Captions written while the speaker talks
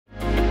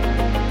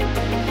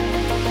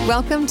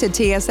Welcome to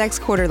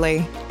TSX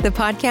Quarterly, the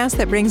podcast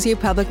that brings you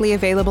publicly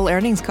available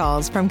earnings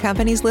calls from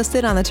companies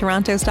listed on the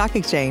Toronto Stock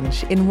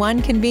Exchange in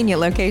one convenient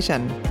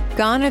location.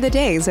 Gone are the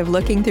days of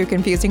looking through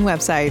confusing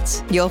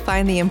websites. You'll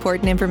find the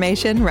important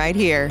information right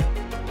here.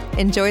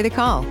 Enjoy the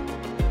call.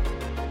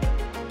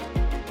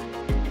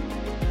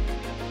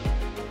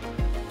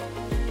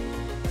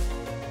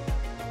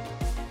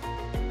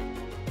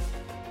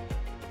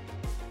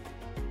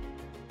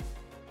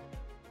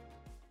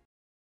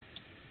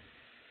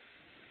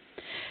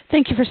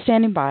 Thank you for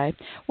standing by.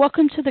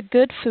 Welcome to the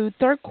Good Food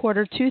Third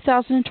Quarter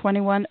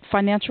 2021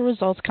 Financial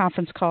Results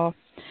Conference Call.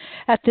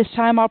 At this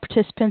time, all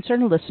participants are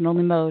in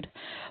listen-only mode.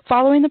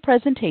 Following the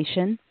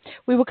presentation,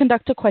 we will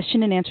conduct a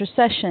question-and-answer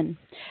session.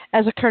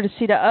 As a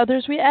courtesy to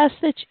others, we ask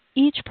that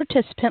each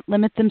participant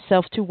limit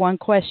themselves to one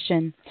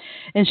question.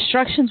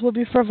 Instructions will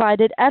be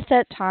provided at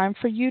that time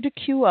for you to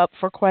queue up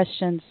for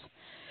questions.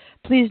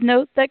 Please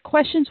note that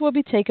questions will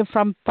be taken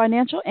from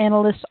financial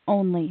analysts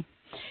only.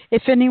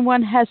 If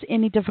anyone has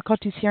any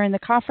difficulties hearing the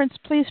conference,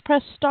 please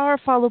press star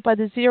followed by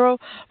the 0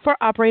 for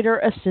operator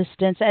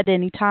assistance at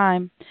any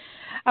time.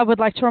 I would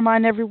like to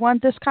remind everyone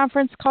this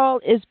conference call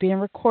is being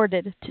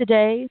recorded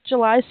today,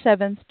 July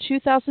 7th,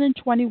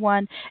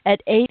 2021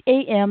 at 8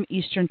 a.m.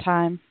 Eastern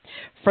Time.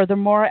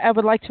 Furthermore, I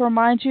would like to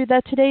remind you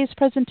that today's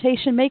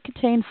presentation may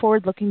contain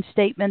forward-looking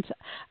statements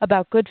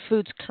about Good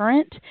Food's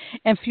current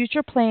and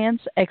future plans,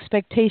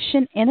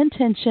 expectation and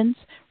intentions,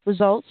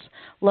 results,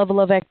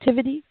 level of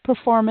activity,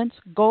 performance,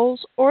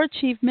 goals or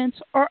achievements,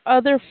 or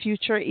other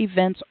future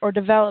events or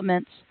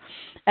developments.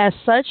 As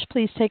such,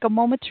 please take a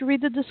moment to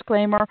read the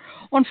disclaimer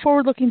on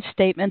forward-looking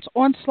statements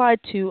on slide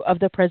 2 of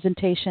the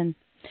presentation.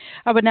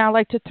 I would now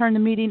like to turn the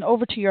meeting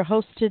over to your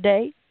host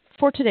today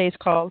for today's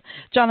call,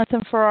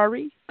 Jonathan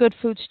Ferrari, Good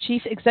Food's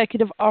Chief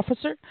Executive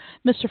Officer.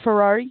 Mr.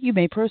 Ferrari, you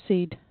may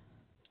proceed.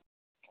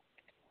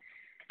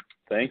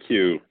 Thank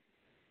you.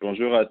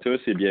 Bonjour à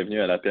tous et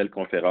bienvenue à l'appel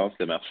conférence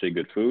de marché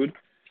Good Food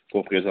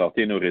pour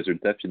présenter nos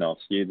résultats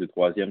financiers du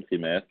troisième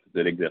trimestre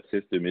de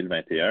l'exercice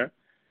 2021,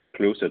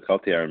 clos ce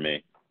 31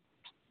 mai.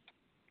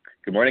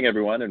 Good morning,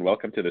 everyone, and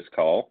welcome to this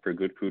call for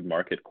Good Food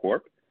Market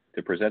Corp.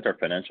 To present our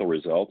financial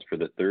results for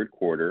the third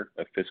quarter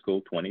of fiscal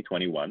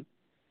 2021,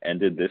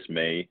 ended this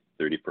May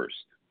 31st.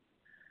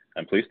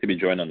 I'm pleased to be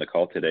joined on the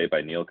call today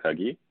by Neil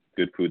Cuggy,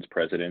 Good Food's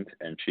President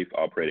and Chief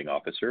Operating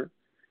Officer,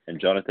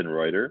 and Jonathan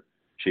Roiter,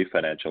 Chief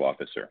Financial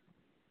Officer.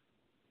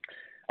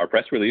 Our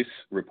press release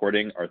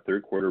reporting our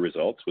third quarter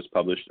results was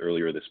published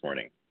earlier this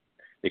morning.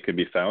 It can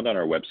be found on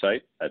our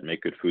website at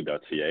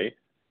makegoodfood.ca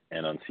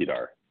and on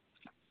SEDAR.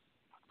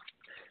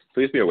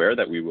 Please be aware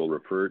that we will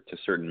refer to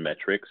certain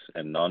metrics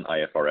and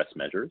non-IFRS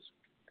measures.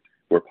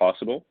 Where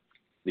possible,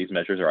 these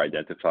measures are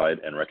identified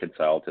and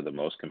reconciled to the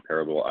most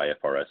comparable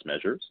IFRS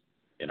measures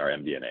in our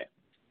MD&A.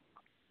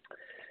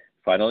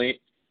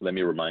 Finally, let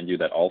me remind you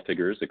that all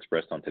figures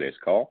expressed on today's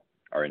call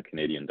are in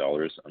Canadian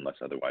dollars unless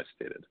otherwise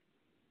stated.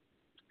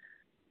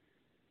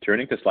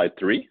 Turning to slide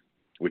 3,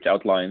 which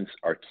outlines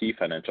our key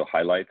financial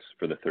highlights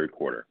for the third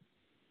quarter.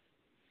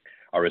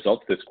 Our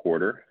results this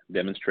quarter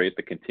demonstrate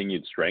the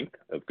continued strength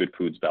of Good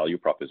Food's value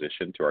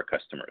proposition to our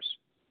customers.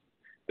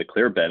 The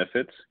clear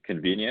benefits,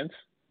 convenience,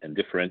 and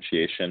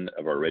differentiation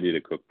of our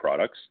ready-to-cook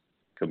products,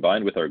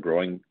 combined with our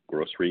growing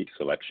grocery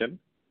selection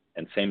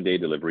and same-day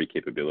delivery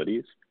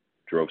capabilities,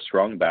 drove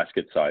strong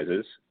basket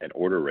sizes and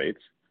order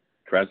rates,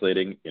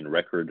 translating in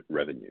record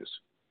revenues.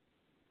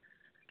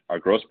 Our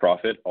gross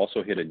profit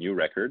also hit a new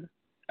record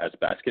as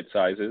basket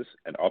sizes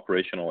and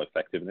operational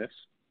effectiveness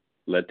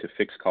led to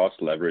fixed cost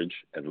leverage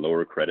and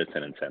lower credits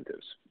and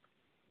incentives.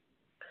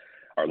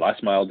 Our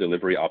last mile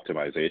delivery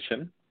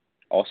optimization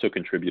also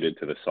contributed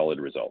to the solid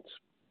results.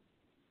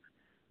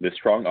 This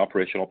strong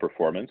operational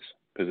performance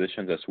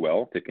positions us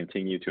well to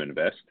continue to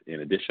invest in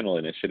additional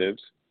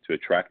initiatives to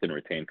attract and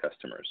retain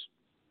customers.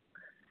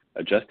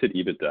 Adjusted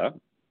EBITDA,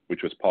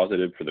 which was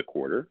positive for the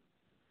quarter,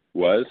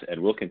 was and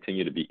will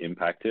continue to be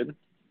impacted,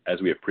 as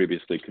we have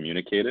previously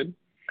communicated,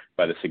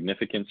 by the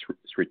significant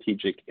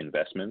strategic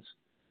investments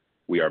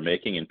we are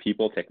making in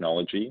people,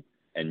 technology,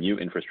 and new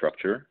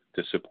infrastructure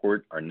to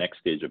support our next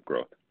stage of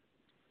growth.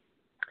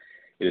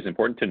 It is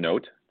important to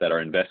note that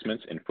our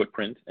investments in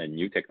footprint and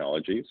new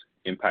technologies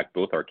impact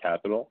both our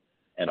capital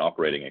and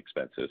operating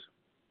expenses.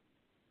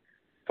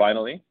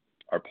 Finally,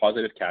 our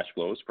positive cash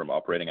flows from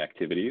operating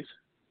activities,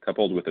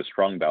 coupled with a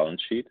strong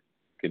balance sheet,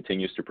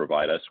 continues to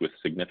provide us with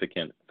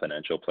significant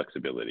financial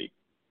flexibility.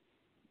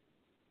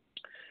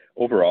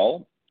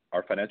 Overall,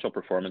 our financial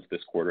performance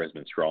this quarter has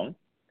been strong,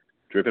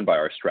 driven by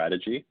our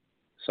strategy,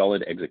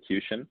 solid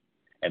execution,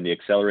 and the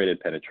accelerated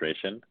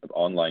penetration of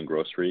online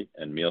grocery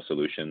and meal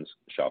solutions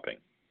shopping.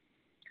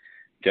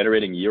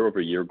 Generating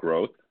year-over-year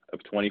growth of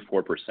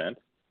 24%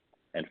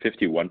 and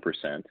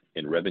 51%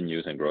 in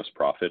revenues and gross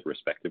profit,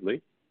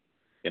 respectively,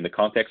 in the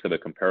context of a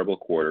comparable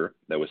quarter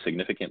that was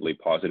significantly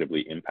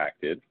positively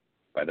impacted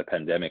by the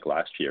pandemic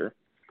last year,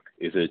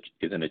 is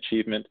an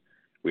achievement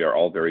we are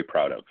all very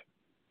proud of.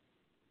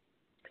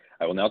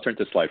 I will now turn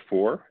to slide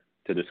 4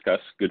 to discuss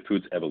Good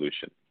Food's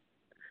evolution.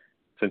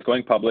 Since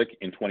going public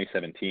in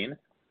 2017,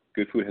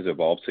 Goodfood has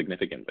evolved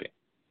significantly.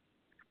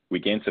 We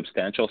gained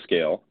substantial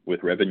scale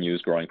with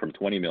revenues growing from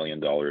 $20 million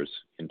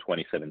in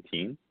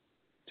 2017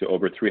 to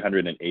over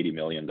 $380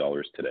 million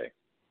today.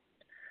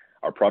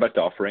 Our product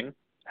offering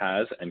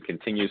has and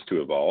continues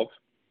to evolve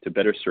to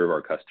better serve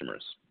our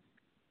customers.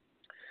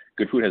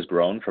 Goodfood has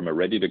grown from a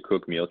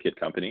ready-to-cook meal kit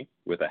company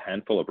with a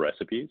handful of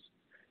recipes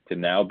to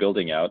now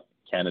building out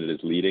Canada's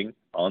leading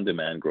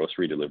on-demand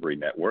grocery delivery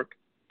network,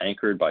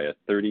 anchored by a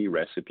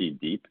 30-recipe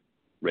deep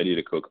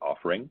ready-to-cook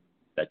offering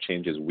that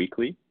changes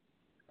weekly,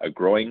 a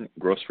growing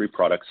grocery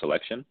product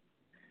selection,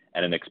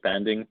 and an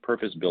expanding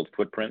purpose-built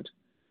footprint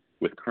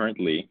with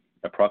currently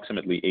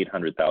approximately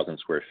 800,000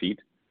 square feet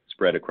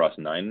spread across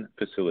 9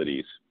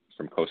 facilities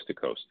from coast to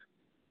coast.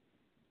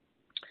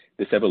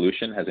 This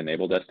evolution has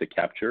enabled us to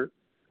capture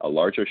a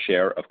larger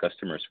share of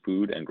customers'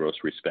 food and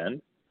grocery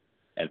spend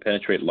and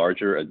penetrate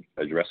larger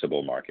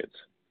addressable markets.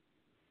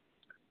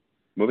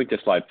 Moving to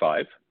slide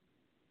 5,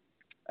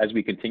 as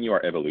we continue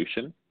our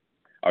evolution,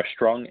 our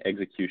strong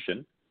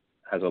execution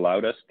has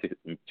allowed us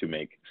to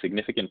make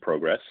significant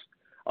progress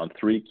on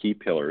 3 key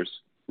pillars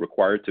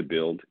required to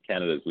build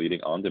Canada's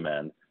leading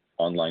on-demand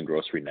online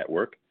grocery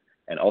network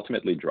and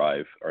ultimately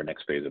drive our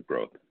next phase of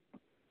growth.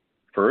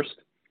 First,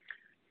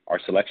 our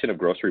selection of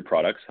grocery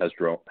products has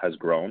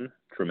grown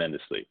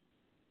tremendously.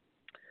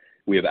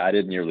 We have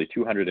added nearly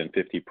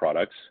 250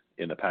 products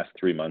in the past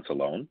 3 months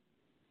alone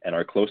and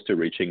are close to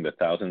reaching the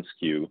 1,000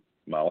 SKU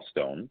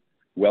milestone,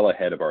 well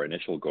ahead of our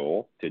initial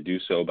goal to do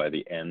so by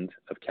the end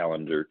of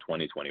calendar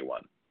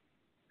 2021.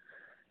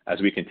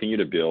 As we continue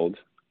to build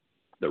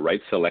the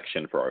right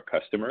selection for our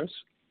customers,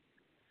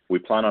 we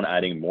plan on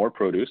adding more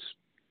produce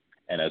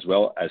and as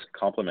well as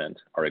complement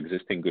our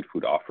existing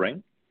Goodfood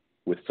offering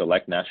with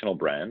select national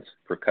brands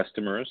for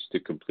customers to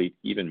complete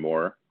even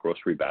more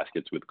grocery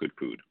baskets with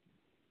Goodfood.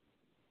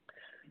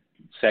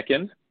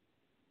 Second,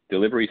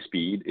 delivery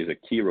speed is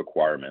a key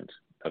requirement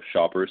of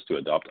shoppers to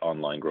adopt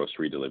online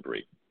grocery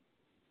delivery.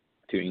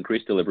 To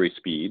increase delivery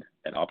speed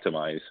and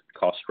optimize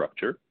cost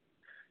structure,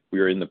 we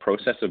are in the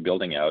process of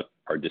building out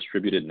our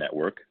distributed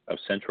network of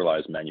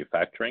centralized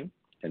manufacturing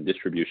and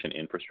distribution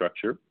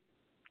infrastructure,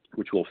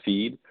 which will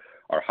feed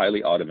our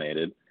highly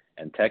automated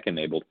and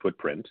tech-enabled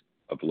footprint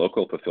of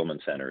local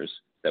fulfillment centers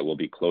that will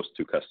be close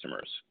to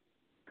customers.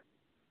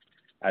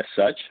 As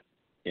such,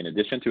 in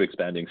addition to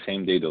expanding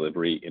same-day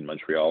delivery in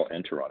Montreal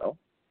and Toronto,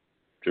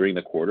 during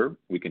the quarter,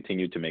 we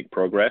continued to make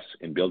progress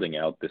in building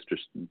out this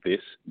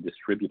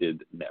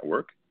distributed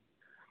network,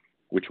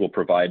 which will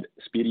provide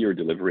speedier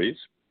deliveries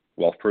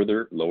while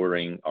further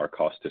lowering our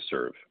cost to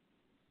serve.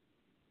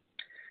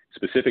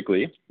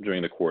 Specifically,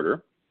 during the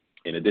quarter,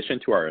 in addition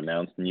to our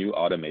announced new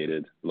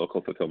automated local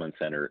fulfillment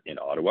center in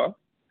Ottawa,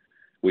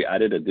 we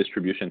added a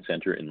distribution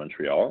center in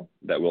Montreal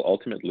that will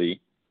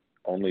ultimately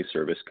only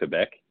service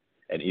Quebec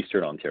and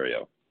Eastern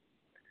Ontario.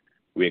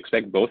 We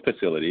expect both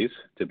facilities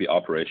to be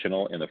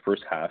operational in the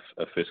first half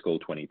of fiscal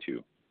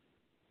 22.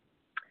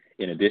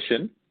 In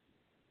addition,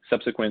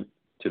 subsequent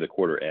to the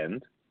quarter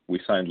end, we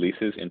signed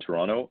leases in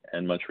Toronto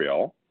and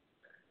Montreal,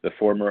 the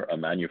former a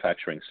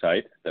manufacturing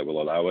site that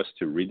will allow us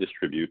to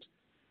redistribute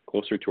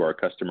closer to our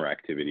customer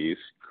activities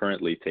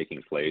currently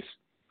taking place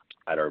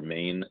at our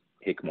main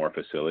Hickmore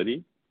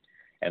facility,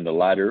 and the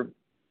latter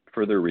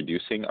further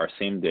reducing our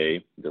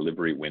same-day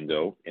delivery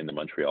window in the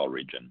Montreal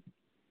region.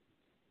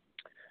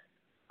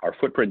 Our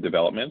footprint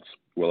developments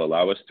will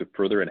allow us to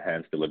further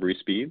enhance delivery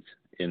speeds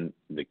in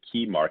the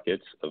key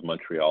markets of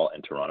Montreal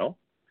and Toronto,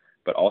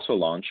 but also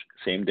launch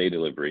same-day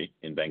delivery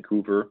in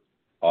Vancouver,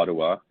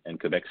 Ottawa, and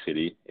Quebec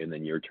City in the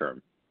near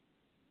term.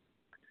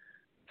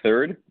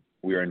 Third,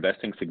 we are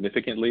investing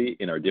significantly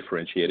in our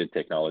differentiated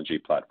technology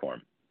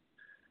platform.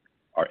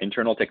 Our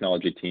internal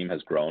technology team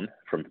has grown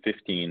from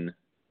 15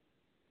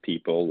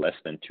 people less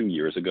than 2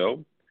 years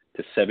ago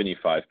to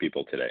 75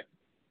 people today.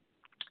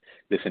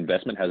 This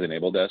investment has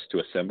enabled us to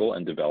assemble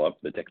and develop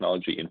the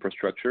technology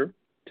infrastructure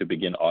to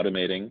begin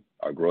automating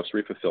our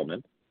grocery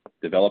fulfillment,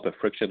 develop a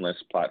frictionless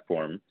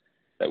platform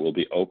that will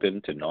be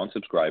open to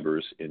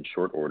non-subscribers in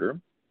short order,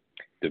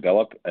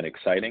 develop an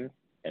exciting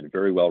and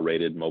very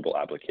well-rated mobile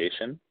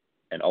application,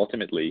 and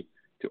ultimately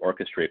to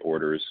orchestrate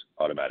orders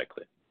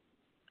automatically.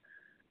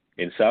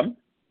 In sum,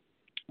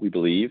 we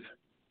believe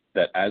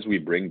that as we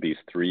bring these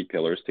 3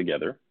 pillars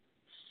together,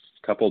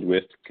 coupled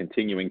with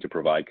continuing to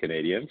provide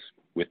Canadians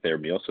with their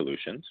meal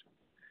solutions,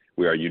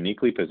 we are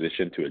uniquely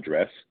positioned to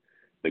address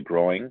the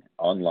growing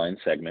online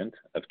segment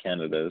of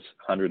Canada's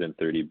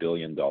 $130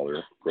 billion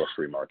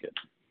grocery market.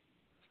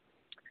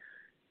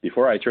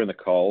 Before I turn the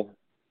call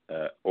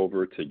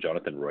over to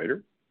Jonathan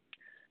Reuter,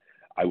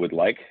 I would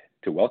like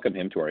to welcome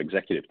him to our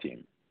executive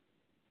team.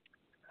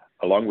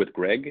 Along with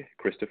Greg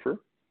Christopher,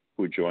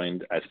 who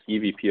joined as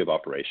EVP of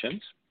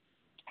Operations,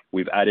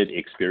 we've added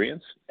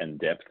experience and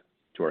depth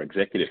to our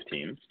executive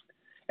team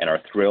and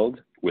are thrilled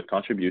with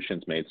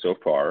contributions made so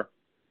far,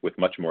 with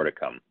much more to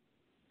come.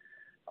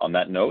 On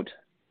that note,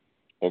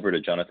 over to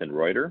Jonathan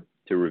Reuter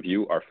to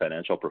review our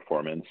financial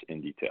performance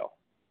in detail.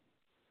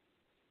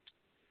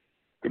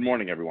 Good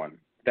morning, everyone.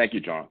 Thank you,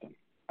 Jonathan.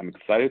 I'm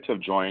excited to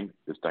have joined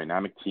this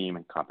dynamic team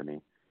and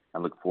company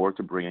and look forward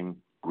to bringing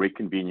great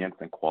convenience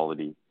and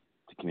quality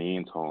to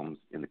Canadians' homes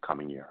in the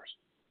coming years.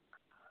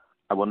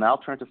 I will now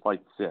turn to slide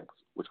 6,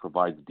 which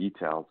provides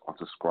details on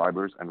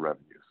subscribers and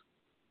revenues.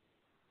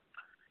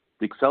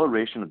 The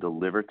acceleration of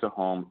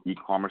delivered-to-home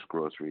e-commerce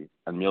grocery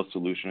and meal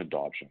solution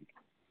adoption,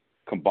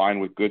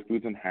 combined with Good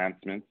Foods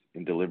enhancements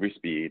in delivery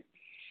speed,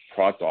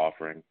 product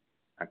offering,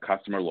 and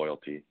customer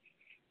loyalty,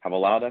 have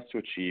allowed us to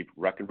achieve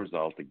record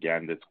results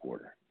again this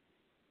quarter.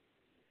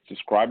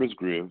 Subscribers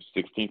grew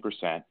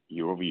 16%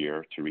 year over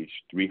year to reach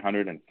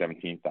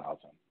 317,000,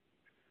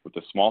 with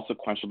a small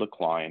sequential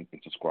decline in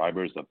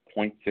subscribers of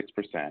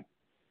 0.6%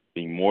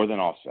 being more than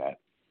offset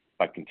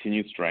by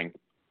continued strength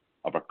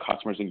of our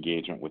customers'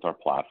 engagement with our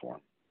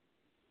platform.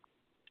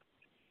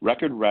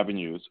 Record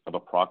revenues of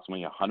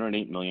approximately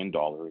 $108 million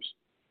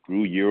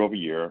grew year over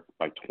year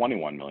by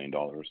 $21 million,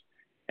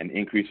 an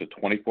increase of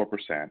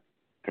 24%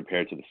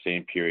 compared to the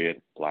same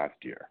period last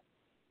year.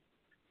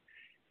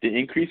 The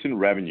increase in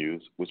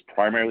revenues was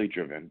primarily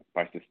driven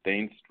by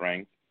sustained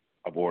strength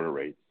of order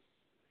rates,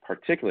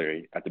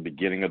 particularly at the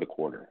beginning of the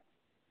quarter,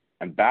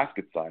 and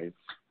basket sizes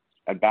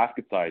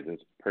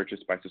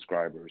purchased by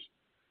subscribers,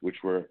 which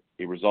were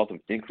a result of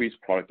increased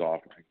product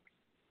offerings.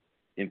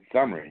 In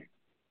summary,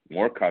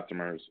 more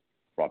customers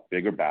brought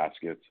bigger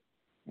baskets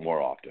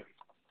more often.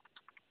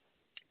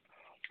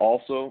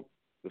 Also,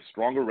 the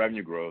stronger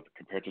revenue growth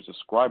compared to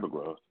subscriber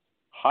growth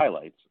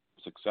highlights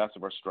the success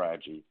of our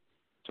strategy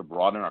to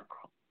broaden our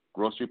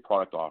grocery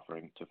product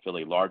offering to fill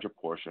a larger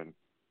portion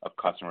of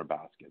customer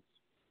baskets.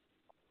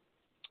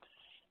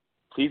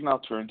 Please now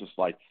turn to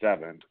slide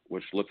 7,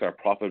 which looks at our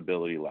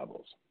profitability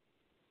levels.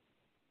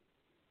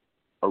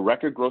 Our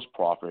record gross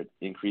profit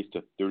increased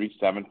to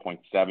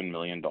 $37.7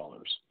 million,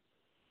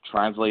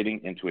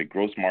 translating into a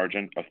gross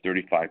margin of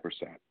 35%.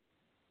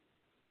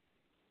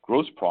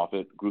 Gross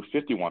profit grew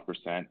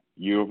 51%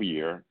 year over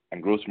year,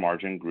 and gross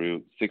margin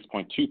grew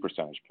 6.2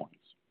 percentage points.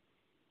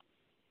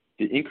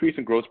 The increase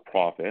in gross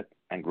profit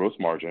and gross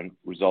margin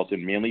resulted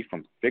mainly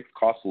from fixed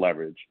cost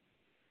leverage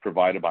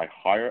provided by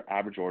higher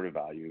average order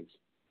values,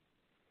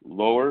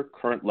 lower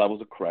current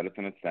levels of credits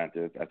and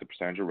incentives as a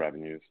percentage of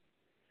revenues,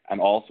 and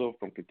also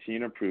from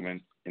continued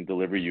improvements in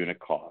delivery unit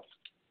costs,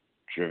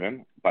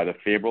 driven by the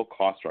favorable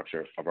cost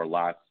structure of our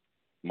last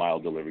mile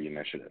delivery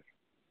initiative.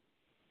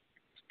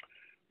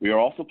 We are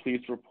also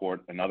pleased to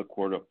report another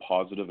quarter of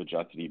positive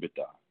adjusted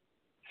EBITDA,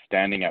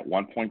 standing at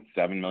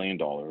 $1.7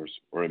 million,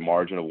 or a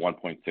margin of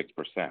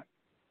 1.6%.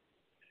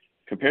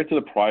 Compared to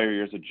the prior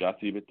year's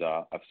adjusted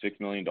EBITDA of $6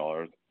 million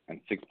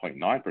and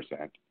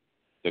 6.9%,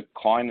 the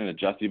decline in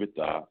adjusted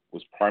EBITDA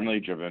was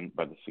primarily driven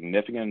by the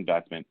significant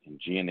investment in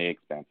G&A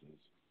expenses,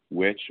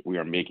 which we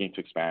are making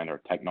to expand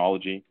our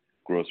technology,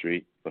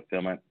 grocery,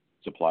 fulfillment,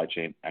 supply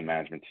chain, and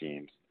management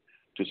teams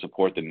to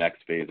support the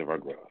next phase of our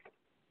growth.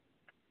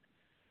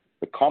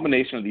 The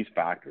combination of these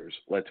factors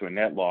led to a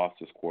net loss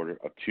this quarter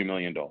of $2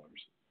 million,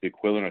 the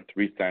equivalent of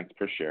 3 cents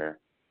per share,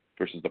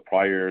 versus the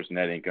prior year's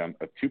net income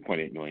of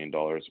 $2.8 million,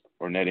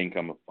 or net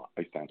income of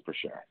 5 cents per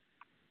share.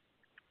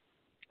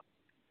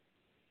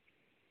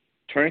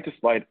 Turning to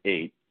slide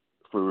 8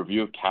 for a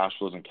review of cash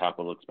flows and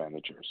capital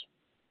expenditures.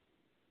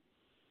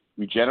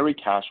 We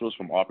generate cash flows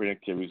from operating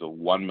activities of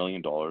 $1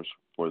 million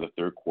for the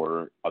third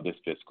quarter of this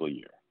fiscal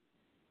year.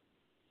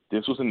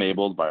 This was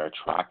enabled by our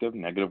attractive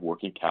negative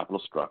working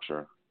capital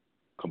structure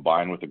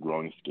combined with a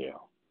growing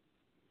scale.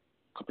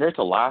 Compared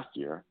to last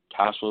year,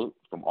 cash flow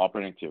from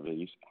operating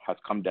activities has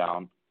come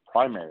down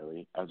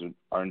primarily as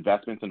our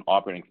investments in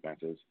operating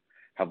expenses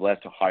have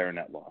led to higher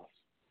net loss.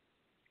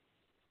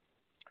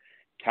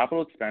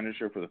 Capital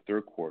expenditure for the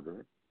third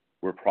quarter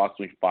were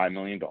approximately $5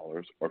 million,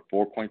 or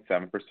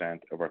 4.7%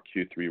 of our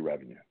Q3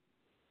 revenue.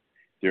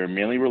 They are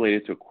mainly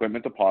related to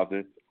equipment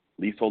deposits,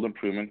 leasehold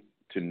improvements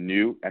to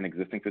new and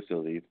existing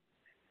facilities,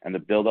 and the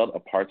build-out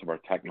of parts of our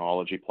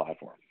technology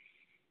platform.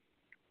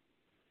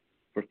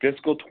 For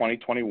fiscal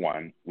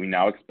 2021, we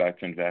now expect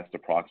to invest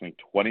approximately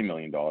 $20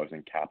 million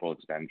in capital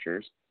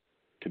expenditures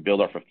to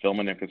build our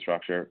fulfillment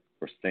infrastructure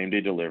for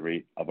same-day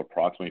delivery of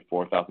approximately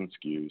 4,000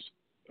 SKUs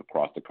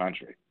across the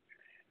country,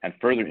 and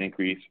further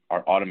increase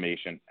our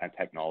automation and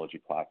technology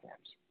platforms.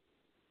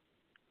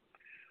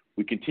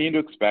 We continue to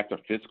expect our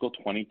fiscal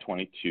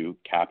 2022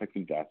 CapEx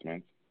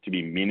investments to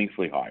be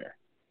meaningfully higher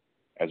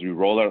as we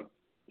roll out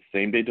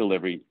same-day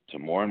delivery to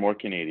more and more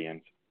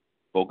Canadians,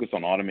 focus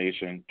on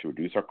automation to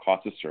reduce our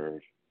cost to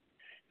serve,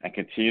 and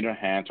continue to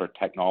enhance our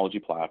technology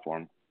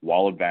platform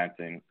while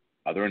advancing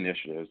other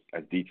initiatives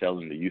as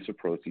detailed in the use of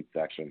proceeds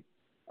section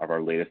of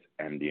our latest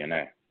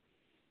MD&A.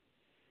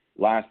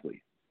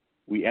 Lastly,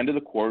 we ended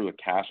the quarter with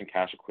cash and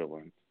cash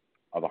equivalents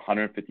of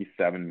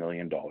 $157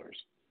 million,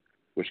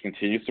 which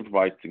continues to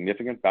provide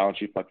significant balance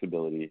sheet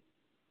flexibility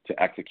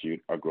to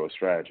execute our growth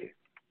strategy.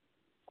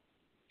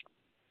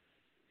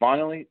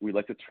 Finally, we'd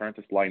like to turn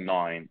to slide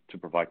 9 to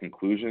provide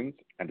conclusions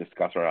and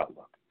discuss our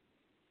outlook.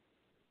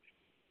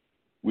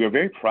 We are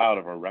very proud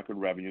of our record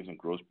revenues and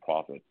gross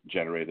profit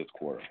generated this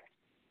quarter,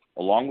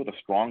 along with a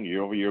strong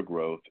year-over-year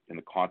growth in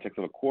the context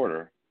of a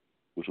quarter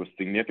which was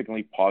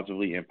significantly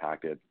positively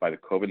impacted by the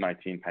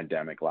COVID-19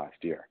 pandemic last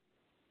year.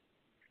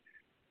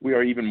 We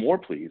are even more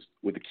pleased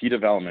with the key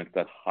developments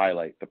that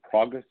highlight the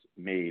progress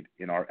made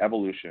in our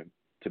evolution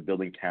to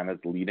building Canada's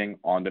leading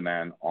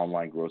on-demand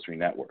online grocery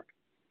network.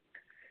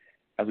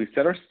 As we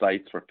set our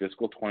sights for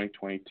fiscal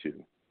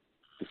 2022,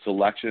 the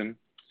selection,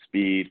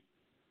 speed,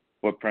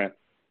 footprint,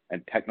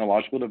 and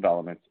technological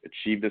developments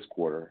achieved this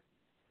quarter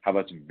have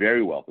us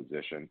very well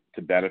positioned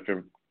to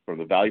benefit from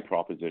the value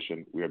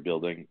proposition we are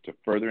building to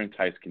further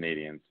entice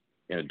Canadians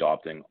in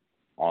adopting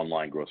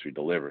online grocery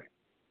delivery.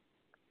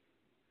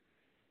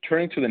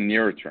 Turning to the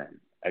nearer term,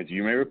 as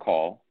you may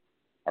recall,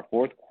 our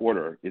fourth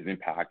quarter is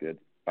impacted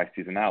by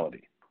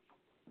seasonality.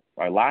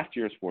 While last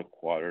year's fourth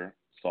quarter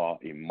saw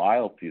a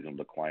mild seasonal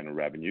decline in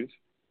revenues,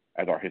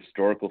 as our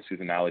historical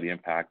seasonality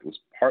impact was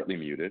partly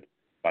muted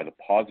by the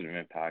positive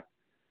impact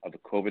of the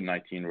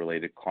COVID-19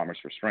 related commerce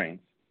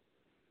restraints,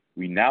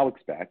 we now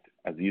expect,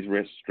 as these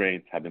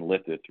restraints have been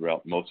lifted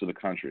throughout most of the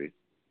country,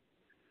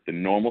 the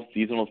normal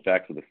seasonal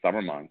effects of the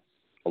summer months,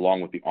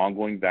 along with the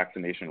ongoing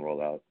vaccination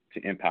rollout,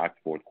 to impact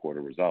fourth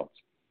quarter results.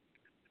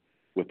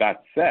 With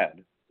that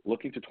said,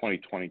 looking to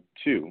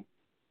 2022,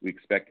 we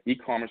expect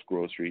e-commerce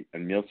grocery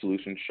and meal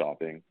solution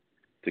shopping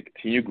to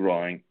continue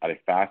growing at a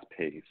fast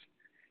pace,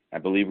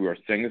 and believe we are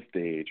setting the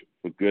stage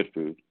for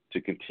Goodfood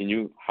to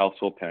continue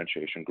household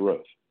penetration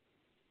growth.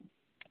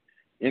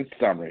 In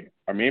summary,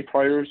 our main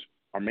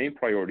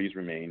priorities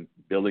remain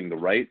building the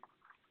right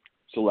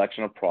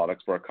selection of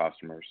products for our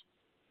customers,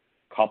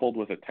 coupled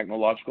with a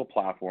technological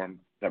platform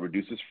that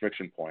reduces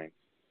friction points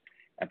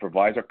and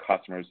provides our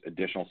customers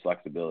additional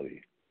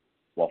flexibility,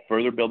 while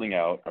further building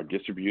out our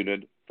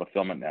distributed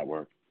fulfillment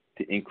network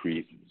to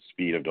increase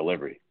speed of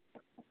delivery.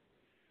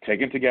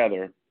 Taken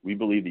together, we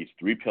believe these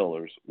three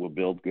pillars will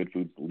build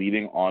Goodfood's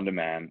leading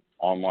on-demand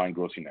online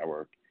grocery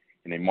network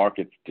in a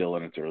market still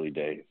in its early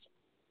days.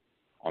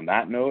 On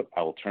that note,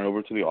 I will turn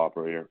over to the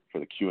operator for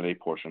the Q&A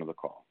portion of the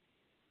call.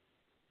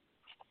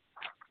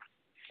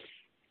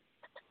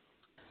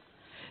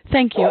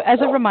 Thank you. As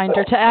a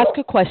reminder, to ask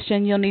a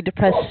question, you'll need to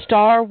press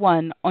star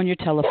one on your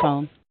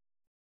telephone.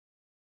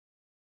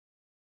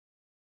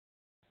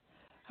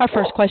 Our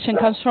first question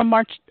comes from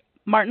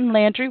Martin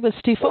Landry with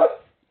Stifel.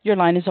 Your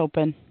line is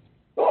open.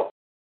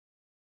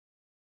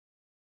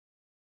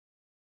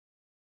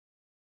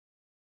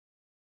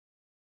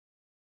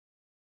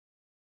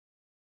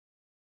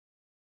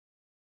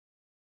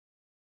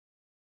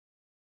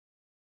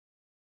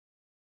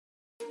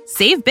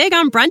 Save big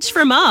on brunch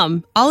for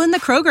mom, all in the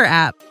Kroger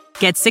app.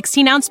 Get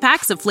 16-ounce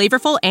packs of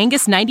flavorful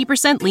Angus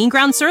 90% lean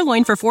ground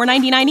sirloin for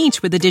 $4.99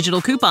 each with a digital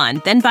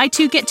coupon. Then buy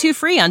 2, get 2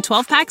 free on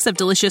 12 packs of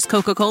delicious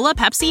Coca-Cola,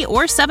 Pepsi,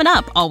 or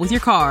 7-Up, all with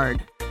your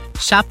card.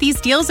 Shop these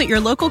deals at your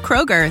local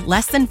Kroger,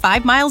 less than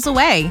 5 miles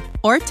away.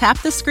 Or tap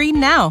the screen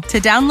now to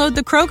download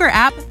the Kroger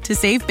app to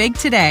save big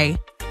today.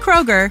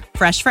 Kroger,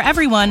 fresh for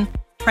everyone.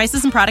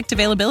 Prices and product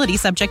availability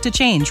subject to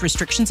change.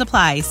 Restrictions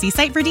apply. See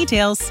site for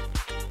details.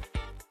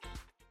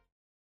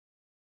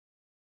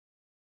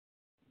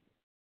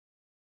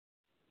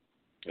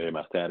 Hey,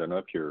 Martin, I don't know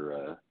if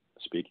you're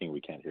speaking.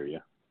 We can't hear you.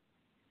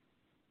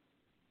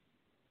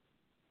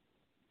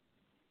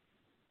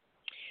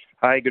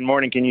 Hi, good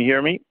morning. Can you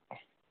hear me?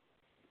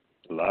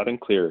 Loud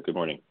and clear. Good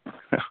morning.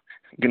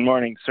 Good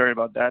morning. Sorry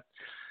about that.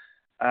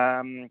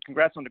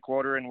 Congrats on the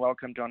quarter and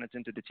welcome,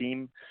 Jonathan, to the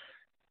team.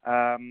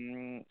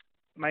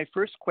 My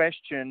first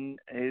question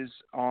is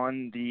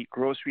on the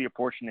grocery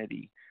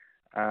opportunity.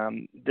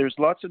 There's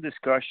lots of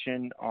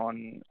discussion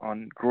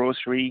on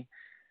grocery,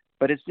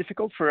 but it's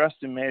difficult for us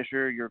to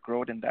measure your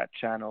growth in that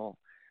channel.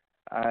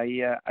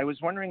 I was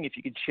wondering if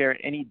you could share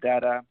any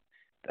data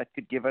that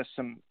could give us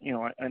some,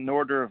 an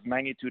order of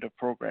magnitude of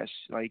progress,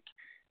 like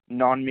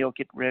non-meal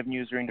kit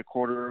revenues during the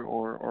quarter,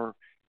 or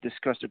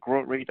discuss the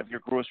growth rate of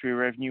your grocery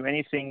revenue.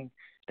 Anything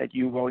that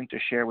you're willing to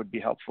share would be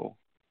helpful.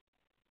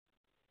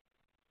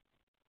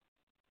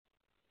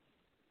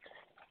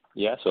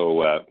 Yeah,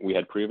 so we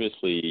had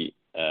previously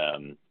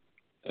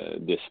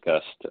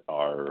discussed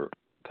our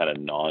kind of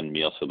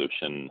non-meal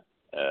solution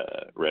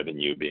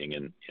revenue being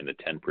in the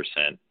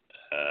 10%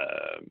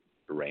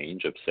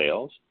 range of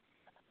sales.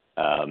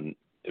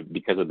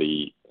 Because of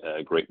the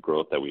great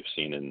growth that we've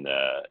seen in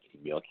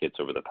meal kits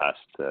over the past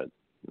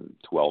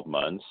 12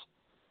 months,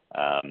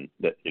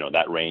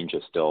 that range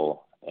is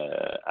still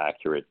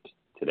accurate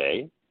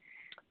today.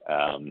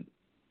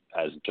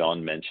 As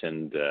John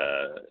mentioned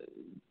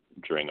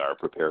during our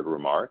prepared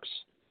remarks,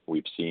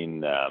 we've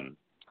seen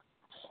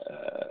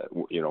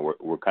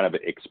we're kind of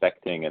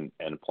expecting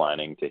and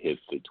planning to hit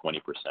the 20%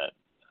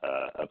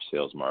 of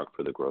sales mark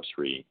for the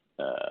grocery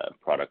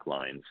product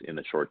lines in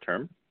the short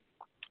term.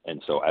 And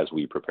so as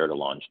we prepare to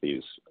launch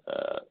these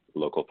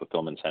local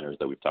fulfillment centers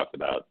that we've talked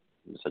about,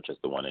 such as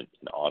the one in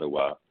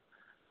Ottawa,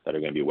 that are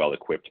going to be well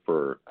equipped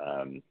for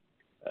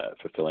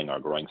fulfilling our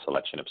growing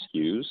selection of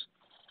SKUs,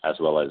 as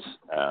well as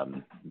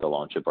the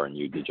launch of our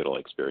new digital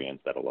experience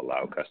that will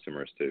allow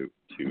customers to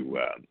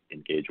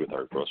engage with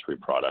our grocery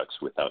products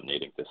without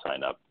needing to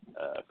sign up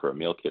for a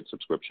meal kit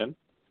subscription.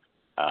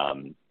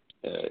 Kind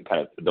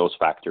of those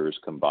factors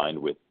combined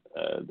with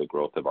the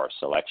growth of our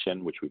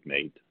selection, which we've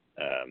made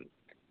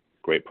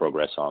great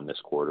progress on this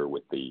quarter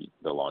with the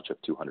launch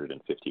of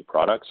 250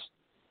 products.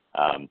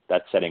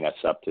 That's setting us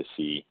up to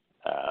see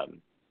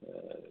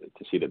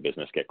the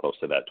business get close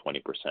to that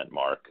 20%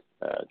 mark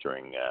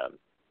during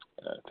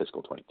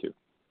fiscal 22.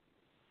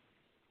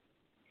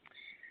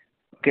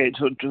 Okay,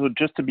 so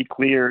just to be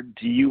clear,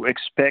 do you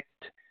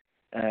expect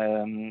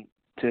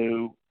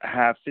to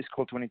have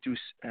fiscal 22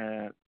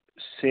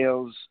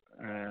 sales,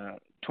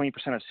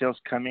 20% of sales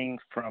coming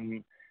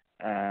from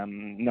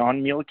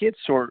non-meal kits,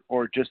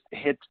 or just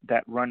hit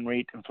that run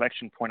rate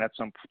inflection point at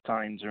some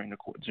time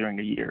during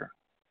the year?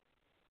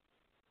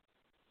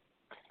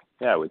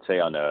 Yeah, I would say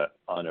on a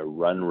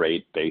run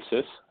rate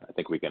basis, I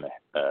think we can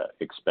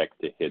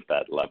expect to hit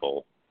that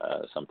level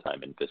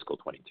sometime in fiscal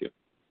 22.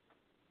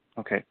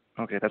 Okay,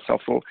 that's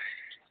helpful.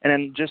 And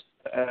then just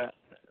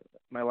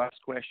my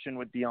last question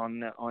would be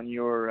on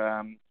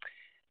your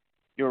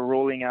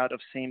rolling out of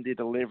same-day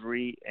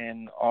delivery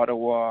in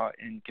Ottawa,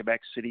 in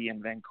Quebec City,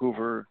 and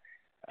Vancouver.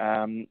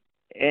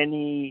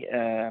 Any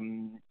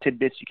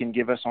tidbits you can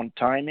give us on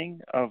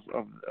timing of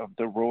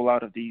the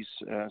rollout of these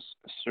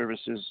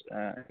services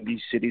in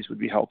these cities would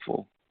be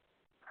helpful.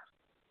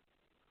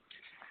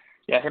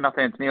 Yeah, hey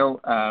Martin, it's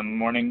Neil.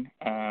 Morning.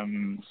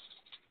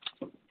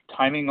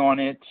 Timing on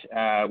it,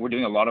 we're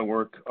doing a lot of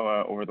work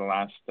over the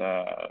last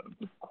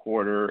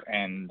quarter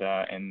and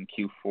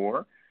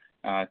Q4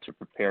 to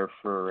prepare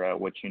for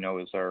what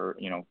is our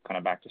kind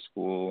of back to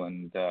school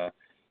and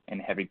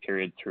heavy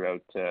period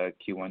throughout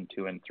Q1,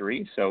 2, and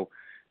 3. So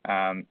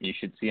you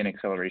should see an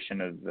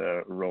acceleration of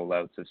the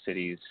rollouts of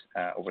cities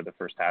over the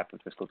first half of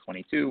fiscal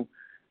 22,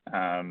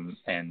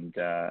 and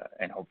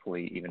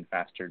hopefully even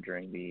faster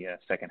during the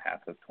second half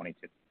of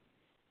 22.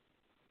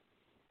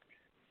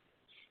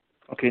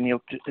 Okay,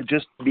 Neil,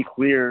 just to be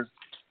clear,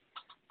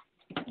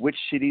 which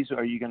cities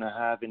are you going to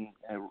have in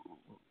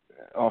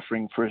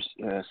offering first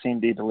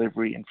same-day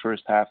delivery in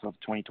first half of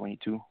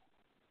 2022?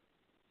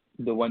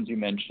 The ones you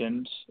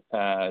mentioned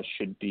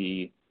should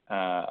be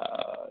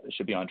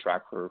on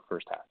track for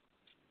first half.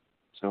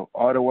 So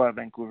Ottawa,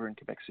 Vancouver, and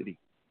Quebec City.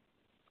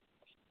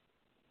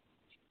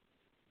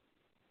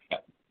 Yeah.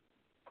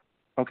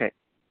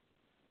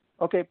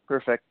 Okay,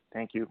 perfect.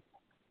 Thank you.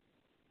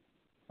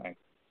 Thanks.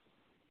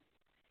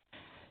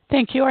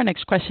 Thank you. Our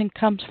next question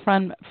comes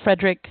from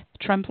Frederic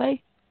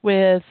Tremblay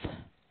with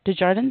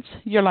Desjardins.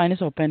 Your line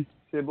is open.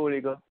 Thank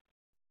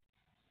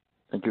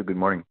you. Good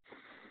morning.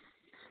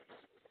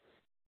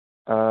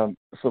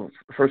 So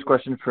first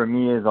question for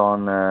me is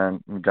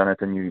on,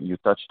 Jonathan, you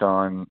touched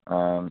on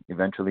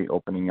eventually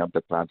opening up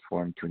the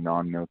platform to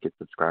non-meal kit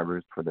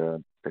subscribers for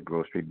the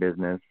grocery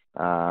business.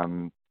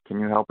 Can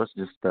you help us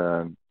just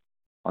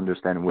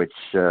understand which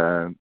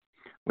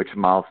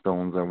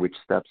milestones or which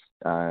steps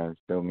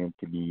still need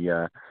to be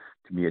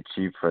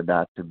achieved for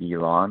that to be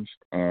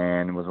launched?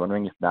 And was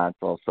wondering if that's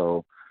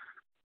also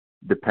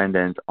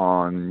dependent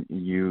on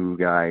you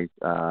guys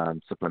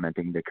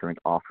supplementing the current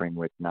offering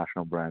with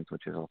national brands,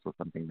 which is also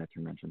something that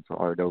you mentioned. So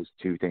are those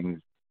two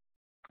things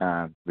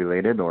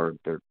related, or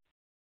they're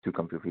two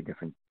completely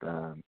different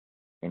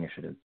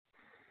initiatives?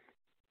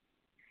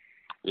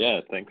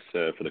 Yeah, thanks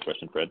for the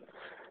question, Fred.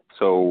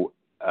 So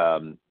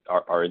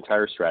our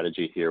entire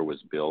strategy here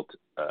was built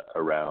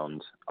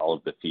around all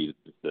of the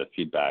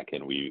feedback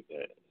and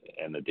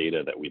the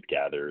data that we've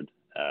gathered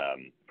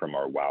from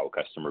our WOW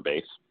customer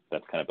base.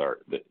 That's kind of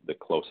the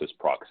closest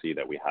proxy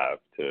that we have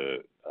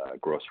to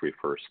grocery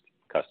first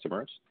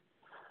customers.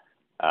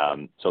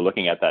 So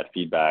looking at that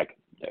feedback,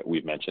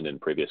 we've mentioned in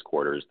previous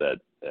quarters that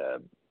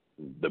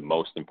the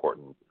most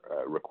important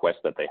request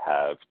that they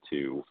have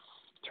to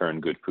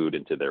turn Goodfood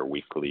into their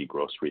weekly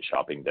grocery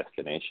shopping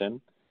destination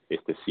is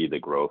to see the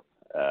growth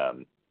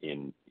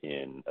in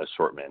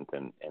assortment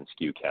and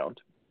SKU count.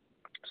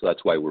 So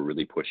that's why we're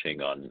really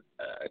pushing on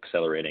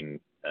accelerating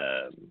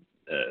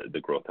the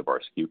growth of our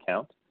SKU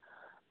count.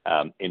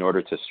 In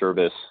order to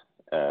service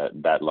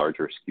that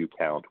larger SKU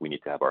count, we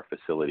need to have our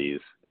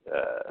facilities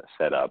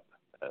set up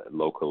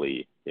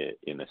locally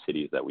in the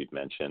cities that we've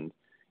mentioned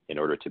in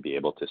order to be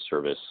able to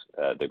service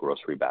the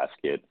grocery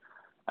basket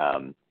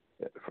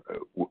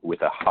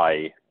with a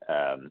high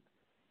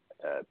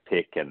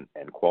pick and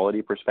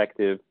quality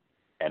perspective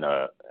and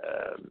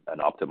an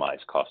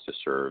optimized cost to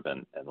serve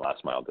and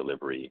last mile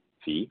delivery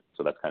fee.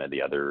 So that's kind of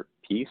the other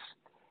piece.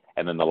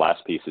 And then the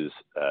last piece is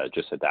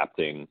just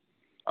adapting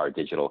our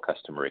digital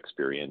customer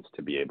experience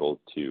to be able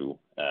to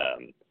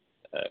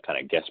kind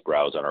of guest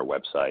browse on our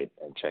website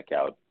and check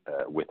out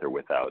with or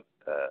without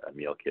a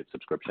meal kit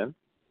subscription.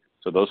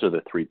 So those are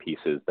the three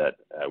pieces that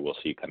we'll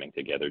see coming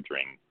together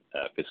during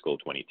fiscal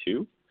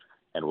 22,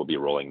 and we'll be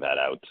rolling that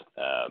out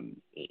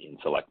in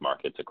select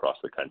markets across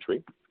the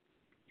country.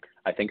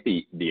 I think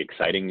the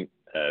exciting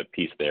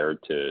piece there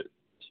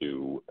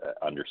to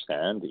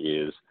understand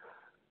is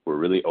we're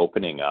really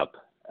opening up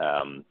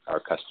our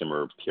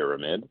customer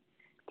pyramid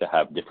to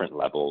have different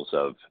levels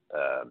of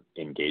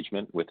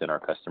engagement within our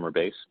customer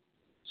base.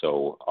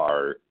 So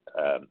our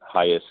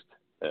highest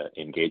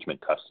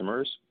engagement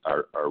customers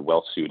are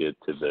well suited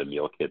to the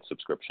meal kit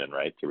subscription,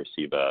 right? To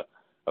receive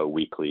a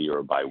weekly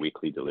or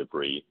biweekly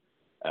delivery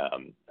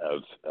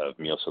of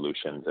meal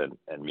solutions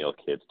and meal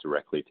kits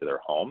directly to their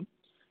home.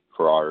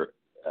 For our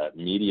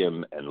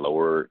medium and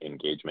lower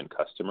engagement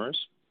customers,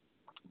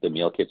 the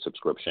meal kit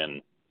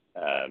subscription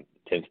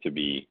tends to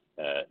be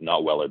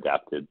not well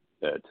adapted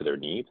to their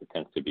needs. It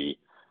tends to be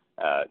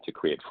to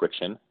create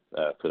friction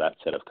for that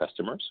set of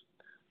customers.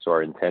 So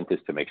our intent is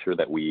to make sure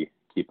that we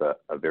keep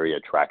a very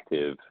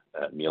attractive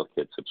meal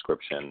kit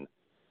subscription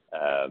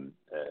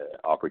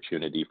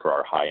opportunity for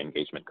our high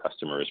engagement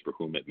customers for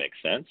whom it makes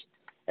sense,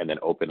 and then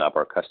open up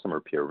our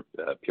customer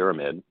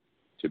pyramid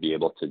to be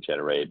able to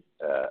generate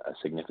a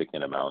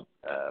significant amount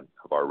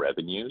of our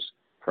revenues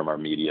from our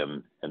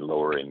medium and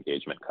lower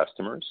engagement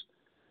customers,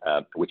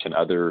 which in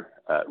other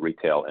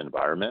retail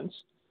environments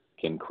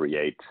can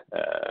create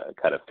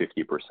kind of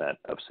 50%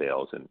 of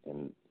sales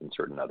in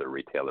certain other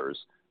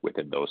retailers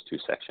within those two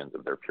sections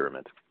of their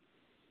pyramid.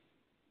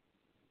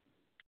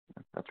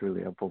 That's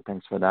really helpful.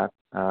 Thanks for that.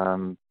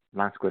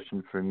 Last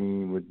question for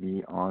me would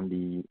be on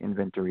the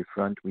inventory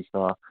front. We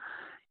saw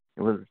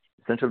it was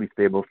essentially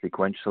stable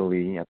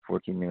sequentially at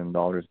 $14 million,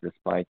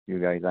 despite you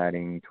guys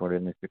adding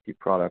 250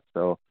 products.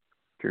 So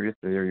curious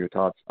to hear your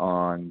thoughts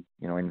on,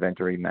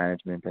 inventory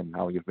management and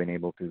how you've been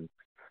able to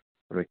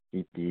sort of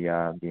keep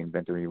the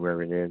inventory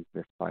where it is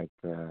despite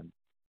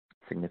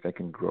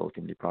significant growth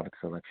in the product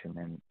selection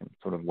and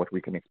sort of what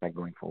we can expect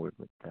going forward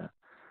with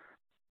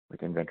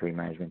inventory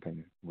management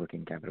and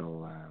working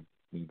capital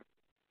needs.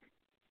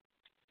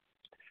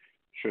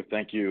 Sure.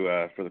 Thank you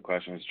for the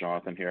question. It's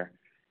Jonathan here.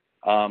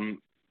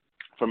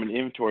 From an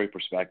inventory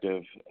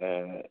perspective,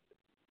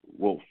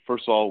 well,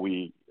 first of all,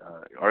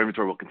 our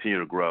inventory will continue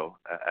to grow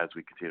as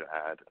we continue to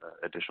add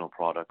additional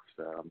products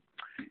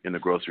in the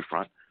grocery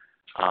front.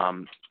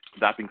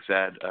 That being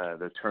said,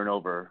 the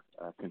turnover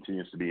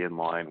continues to be in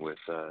line with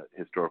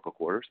historical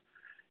quarters.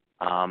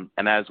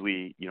 And as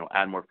we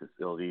add more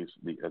facilities,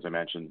 as I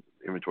mentioned,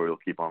 inventory will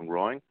keep on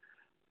growing.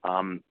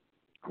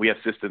 We have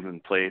systems in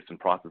place and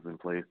processes in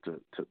place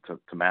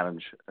to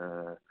manage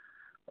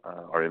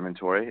our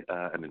inventory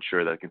and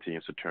ensure that it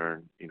continues to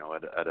turn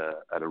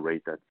at a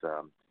rate that's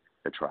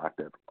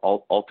attractive.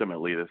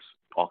 Ultimately, this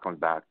all comes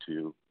back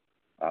to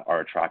our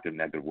attractive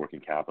negative working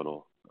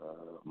capital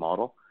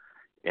model,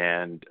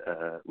 and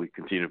we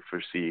continue to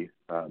foresee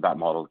that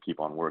model to keep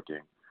on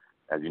working.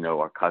 As you know,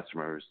 our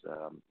customers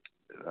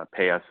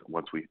pay us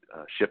once we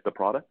ship the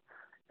product,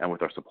 and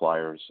with our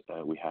suppliers,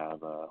 we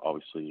have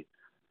obviously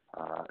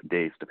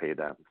days to pay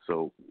them.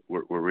 So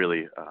we're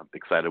really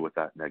excited with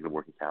that negative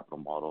working capital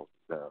model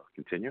to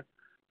continue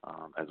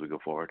as we go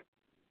forward.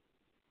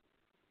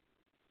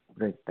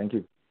 Great. Thank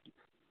you.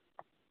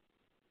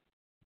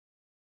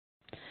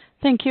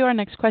 Thank you. Our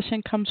next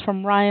question comes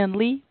from Ryan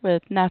Lee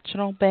with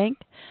National Bank.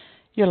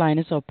 Your line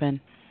is open.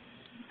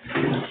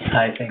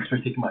 Hi, thanks for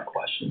taking my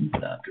questions.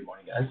 Good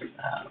morning, guys.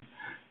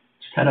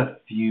 Just had a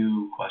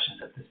few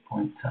questions at this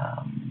point.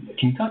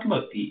 Can you talk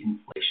about the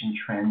inflation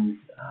trends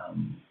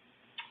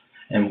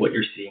and what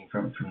you're seeing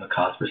from the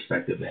cost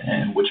perspective,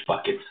 and which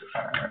buckets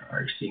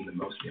are seeing the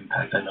most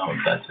impact? I know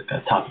that's like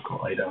a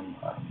topical item.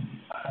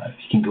 If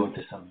you can go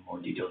into some more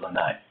details on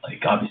that.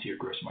 Like, obviously, your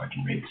gross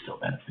margin rate still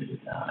benefited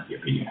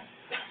year-over-year.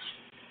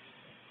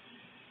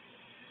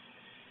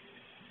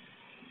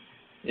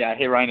 Yeah.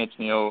 Hey, Ryan, it's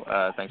Neil.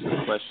 Thanks for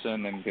the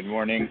question and good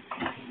morning.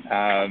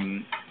 As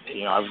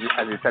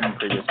we said in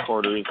previous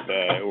quarters,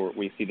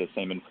 we see the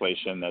same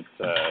inflation that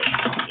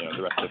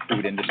the rest of the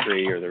food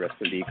industry or the rest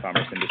of the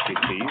e-commerce industry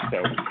sees.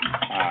 So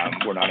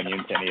we're not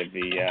immune to any of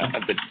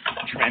the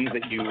trends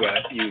that you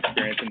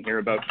experience and hear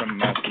about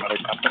from other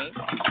companies.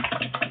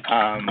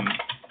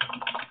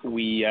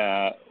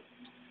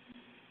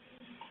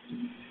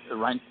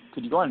 Ryan,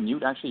 could you go on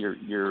mute? Actually,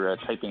 your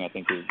typing, I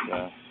think, is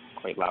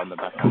quite loud in the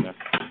background there.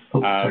 Oh,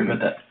 sorry about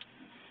that.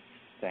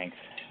 Thanks.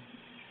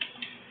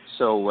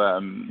 So,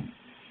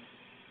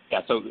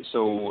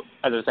 so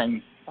as I was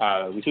saying,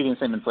 we see the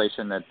same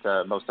inflation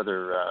that most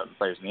other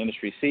players in the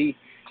industry see.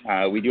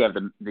 We do have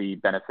the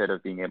benefit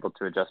of being able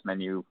to adjust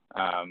menu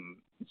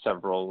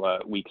several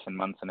weeks and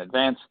months in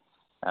advance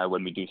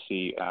when we do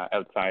see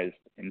outsized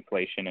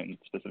inflation in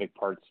specific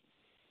parts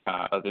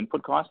of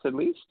input costs, at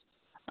least.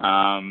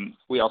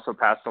 We also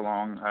passed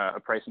along a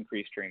price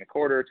increase during the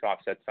quarter to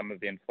offset some of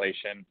the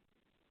inflation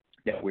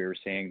that we were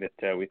seeing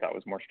that we thought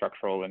was more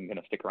structural and going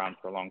to stick around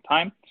for a long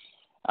time.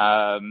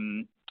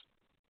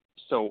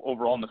 So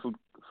overall, in the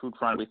food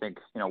front, we think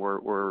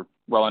we're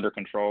well under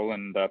control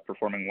and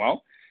performing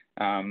well.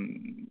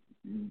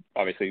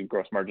 Obviously,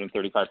 gross margin of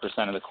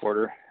 35% of the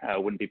quarter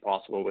wouldn't be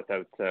possible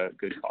without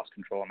good cost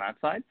control on that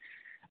side.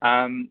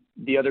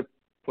 The other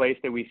place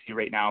that we see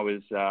right now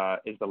is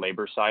the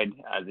labor side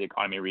as the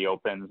economy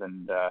reopens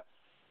and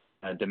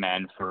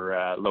demand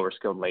for lower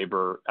skilled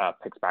labor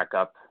picks back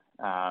up.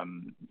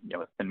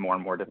 It's been more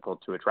and more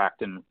difficult to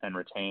attract and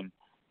retain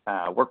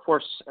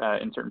workforce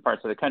in certain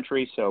parts of the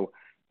country. So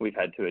we've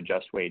had to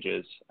adjust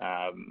wages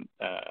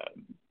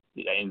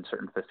in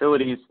certain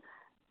facilities.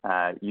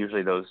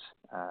 Usually those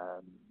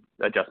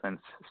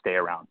adjustments stay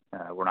around.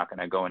 We're not going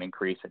to go and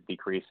increase and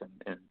decrease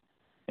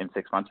in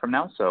 6 months from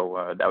now.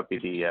 So that would be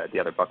the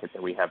other bucket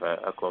that we have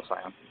a close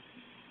eye on.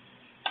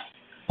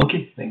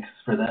 Okay, thanks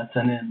for that.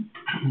 And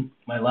then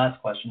my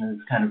last question is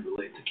kind of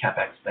related to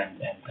CapEx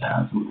spend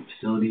and some of the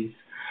facilities.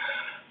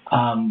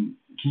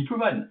 Can you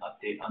provide an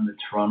update on the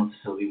Toronto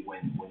facility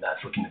when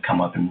that's looking to come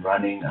up and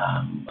running?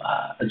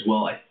 As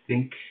well, I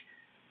think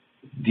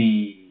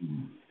the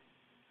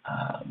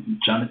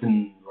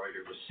Jonathan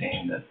Reuter was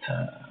saying that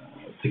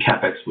the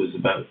CapEx was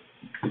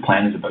the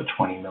plan is about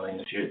 20 million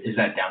this year. Is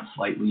that down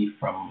slightly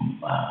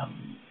from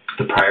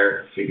the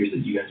prior figures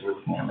that you guys were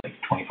looking at, like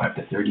 25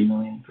 to 30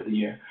 million for the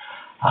year?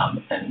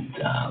 And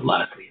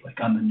lastly, like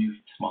on the new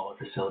smaller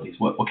facilities,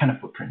 what kind of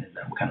footprint is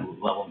that? What kind of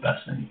level of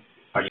investment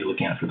are you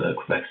looking at for the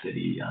Quebec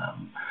City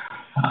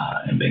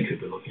and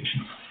Vancouver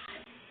locations?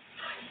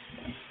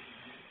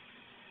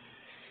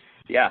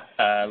 Yeah,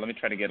 let me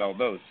try to get all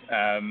those.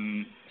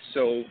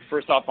 So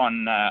first off,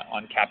 on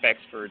CapEx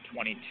for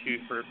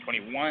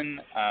 21,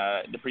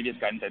 the previous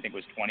guidance I think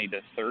was 20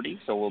 to 30,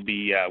 so we'll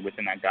be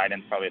within that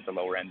guidance, probably at the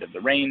lower end of the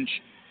range,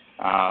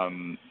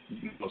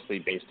 mostly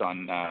based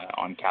on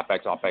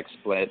CapEx OpEx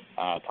split,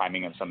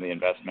 timing of some of the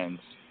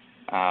investments,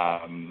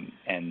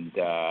 and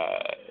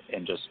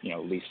just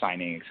lease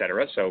signing,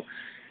 etc. So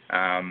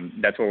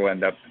that's where we'll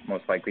end up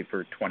most likely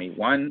for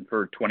 21.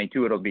 For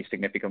 22, it'll be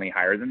significantly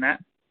higher than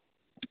that.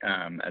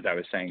 As I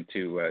was saying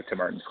to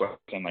Martin's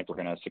question, like we're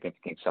going to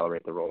significantly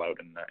accelerate the rollout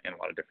in a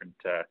lot of different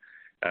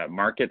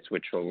markets,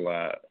 which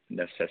will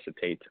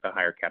necessitate a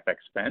higher CapEx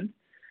spend.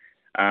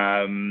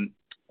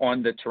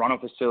 On the Toronto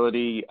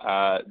facility,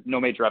 no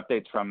major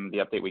updates from the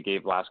update we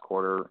gave last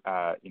quarter.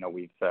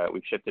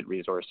 We've shifted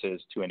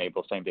resources to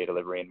enable same-day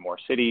delivery in more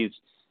cities.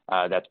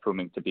 That's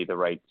proving to be the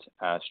right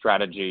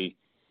strategy.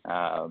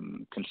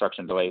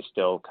 Construction delays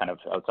still kind of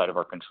outside of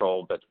our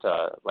control, but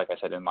like I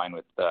said, in line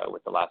with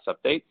the last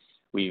update.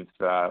 We've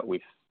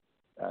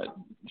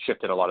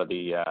shifted a lot of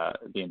the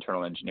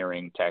internal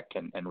engineering tech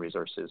and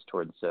resources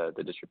towards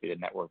the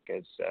distributed network,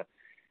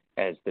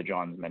 as the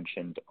John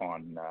mentioned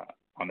on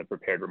the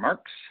prepared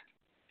remarks.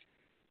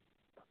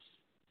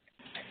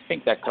 I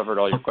think that covered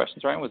all your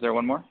questions, Ryan. Was there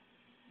one more?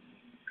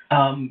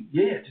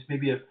 Yeah, just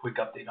maybe a quick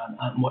update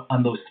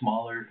on those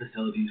smaller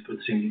facilities for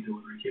the same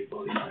delivery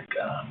capability. Like,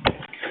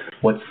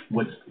 what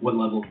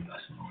level of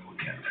investment are we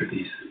looking at for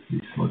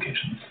these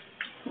locations?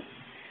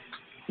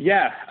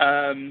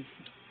 Yeah,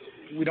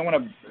 we don't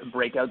want to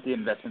break out the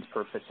investments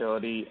per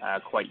facility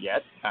quite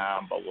yet,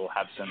 but we'll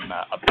have some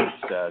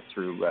updates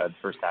through the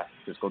first half of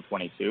fiscal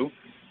 22.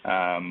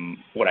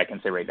 What I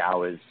can say right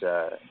now is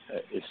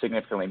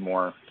significantly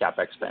more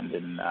CapEx spend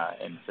in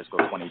fiscal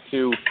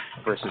 22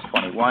 versus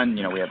 21.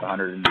 We have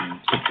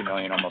 160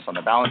 million almost on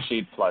the balance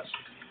sheet, plus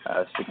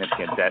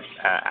significant debt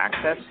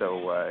access. So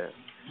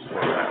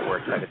we're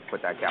excited to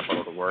put that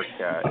capital to work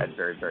at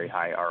very, very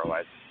high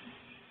ROIs.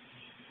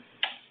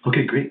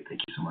 Okay, great.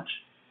 Thank you so much.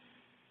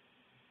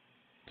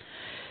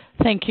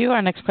 Thank you.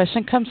 Our next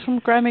question comes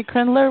from Grammy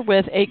Krindler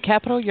with Eight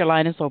Capital. Your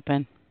line is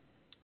open.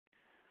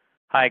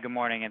 Hi, good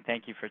morning, and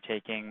thank you for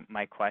taking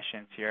my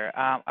questions here.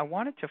 I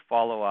wanted to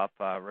follow up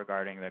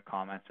regarding the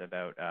comments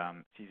about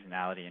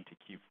seasonality into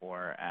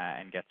Q4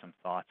 and get some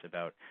thoughts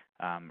about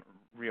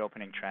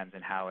reopening trends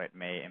and how it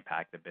may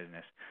impact the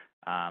business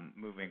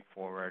moving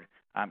forward.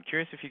 I'm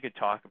curious if you could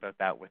talk about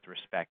that with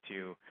respect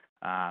to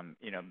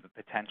the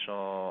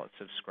potential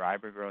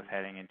subscriber growth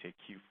heading into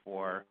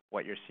Q4,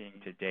 what you're seeing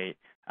to date,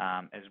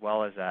 as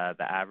well as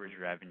the average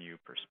revenue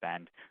per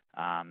spend.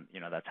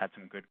 That's had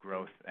some good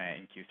growth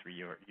in Q3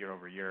 year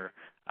over year.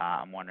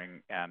 I'm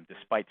wondering,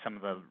 despite some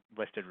of the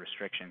listed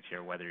restrictions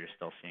here, whether you're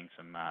still seeing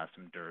some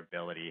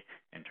durability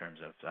in terms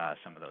of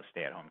some of those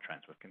stay-at-home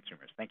trends with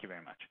consumers. Thank you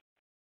very much.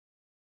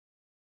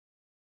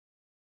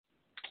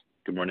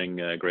 Good morning,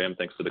 Graham.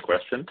 Thanks for the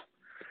question.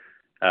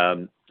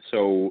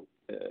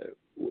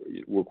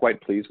 We're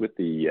quite pleased with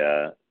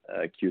the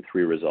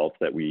Q3 results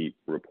that we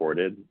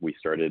reported. We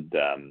started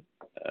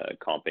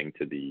comping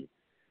to the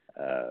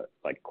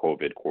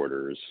COVID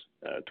quarters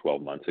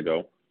 12 months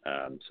ago,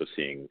 so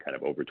seeing kind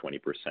of over 20%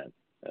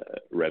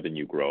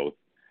 revenue growth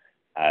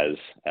as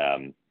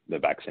the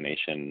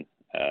vaccination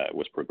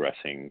was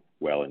progressing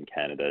well in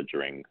Canada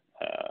during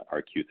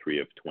our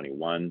Q3 of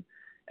 21,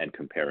 and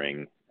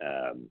comparing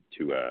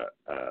to a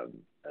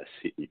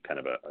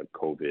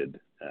COVID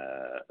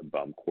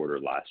bump quarter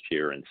last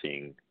year and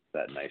seeing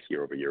that nice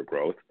year-over-year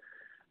growth,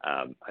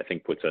 I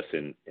think puts us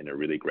in a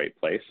really great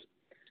place.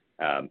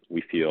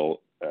 We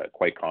feel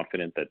quite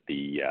confident that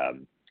the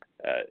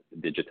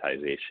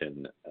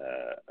digitization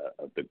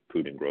of the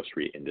food and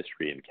grocery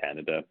industry in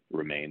Canada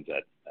remains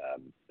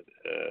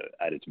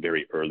at its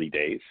very early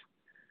days.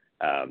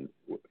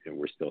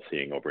 We're still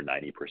seeing over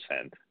 90%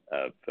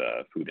 of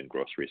food and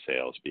grocery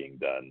sales being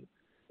done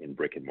in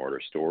brick and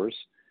mortar stores.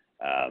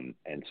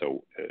 And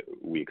so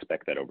we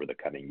expect that over the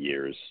coming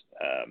years,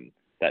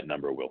 that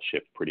number will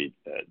shift pretty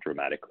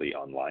dramatically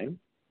online.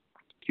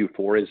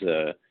 Q4 is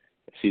a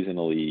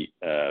seasonally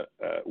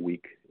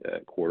weak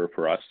quarter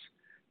for us.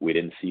 We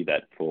didn't see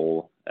that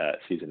full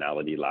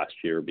seasonality last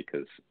year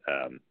because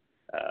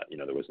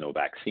there was no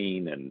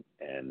vaccine,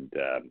 and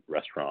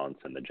restaurants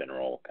and the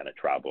general kind of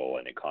travel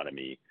and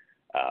economy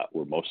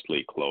were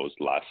mostly closed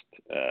last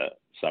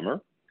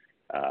summer.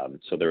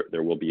 So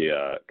there will be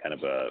a kind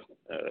of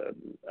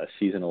a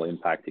seasonal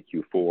impact to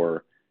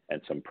Q4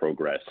 and some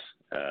progress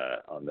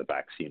on the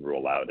vaccine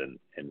rollout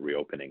and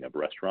reopening of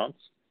restaurants,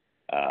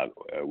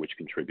 which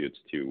contributes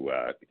to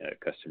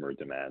customer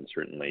demand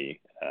certainly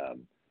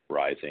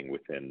rising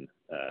within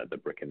the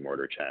brick and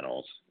mortar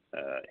channels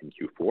in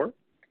Q4.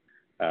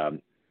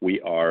 We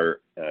are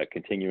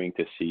continuing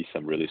to see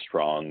some really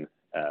strong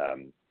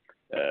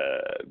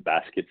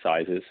basket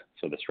sizes.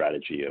 So the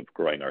strategy of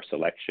growing our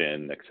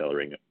selection,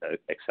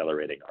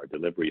 accelerating our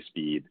delivery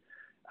speed,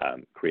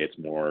 creates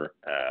more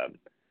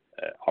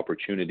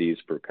opportunities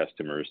for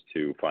customers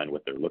to find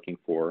what they're looking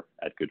for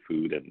at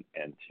Goodfood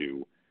and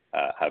to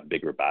have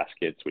bigger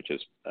baskets, which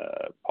is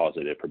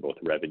positive for both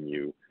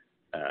revenue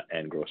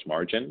and gross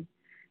margin.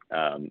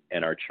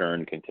 And our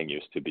churn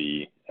continues to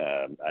be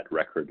at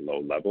record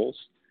low levels.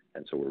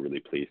 And so we're really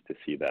pleased to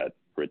see that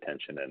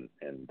retention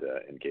and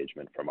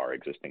engagement from our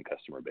existing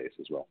customer base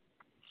as well.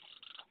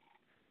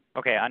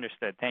 Okay,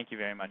 understood. Thank you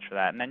very much for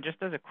that. And then just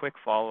as a quick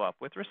follow-up,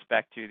 with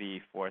respect to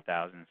the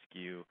 4,000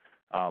 SKU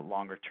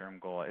longer-term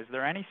goal, is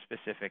there any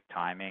specific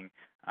timing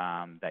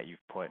that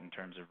you've put in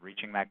terms of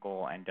reaching that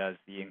goal? And does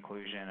the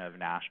inclusion of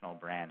national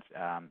brands,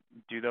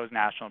 do those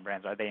national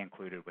brands, are they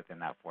included within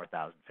that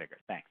 4,000 figure?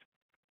 Thanks.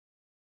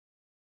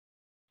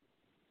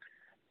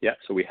 Yeah,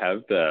 so we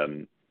have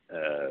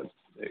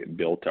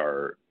built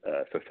our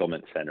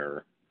fulfillment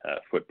center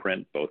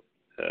footprint, both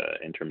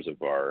in terms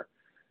of our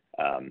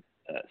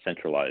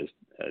centralized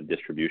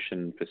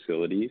distribution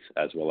facilities,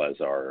 as well as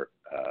our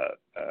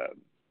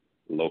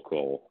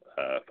local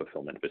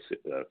fulfillment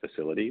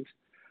facilities.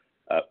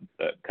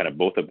 Kind of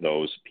both of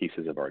those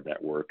pieces of our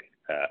network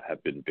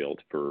have been built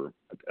for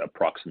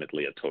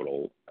approximately a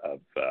total of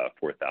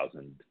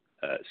 4,000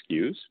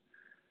 SKUs.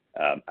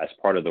 As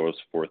part of those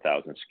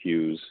 4,000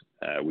 SKUs,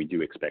 we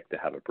do expect to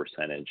have a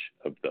percentage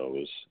of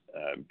those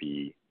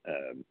be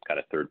kind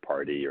of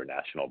third-party or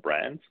national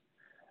brands.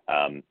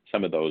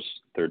 Some of those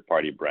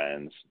third-party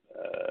brands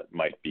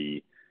might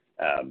be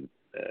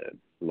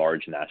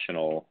large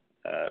national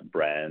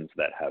brands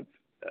that have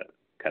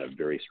kind of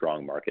very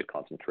strong market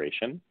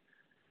concentration.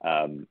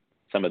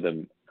 Some of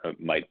them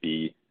might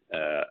be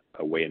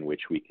a way in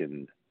which we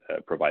can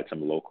provide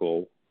some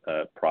local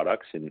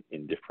products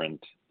in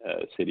different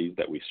cities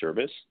that we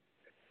service.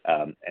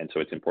 And so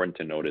it's important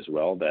to note as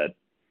well that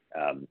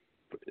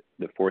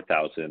the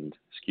 4,000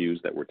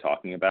 SKUs that we're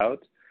talking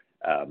about,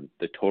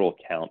 the total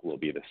count will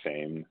be the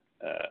same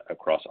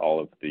across all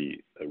of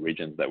the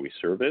regions that we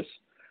service,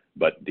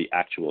 but the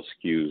actual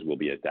SKUs will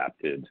be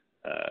adapted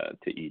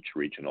to each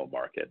regional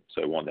market.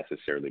 So it won't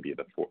necessarily be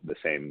the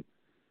same,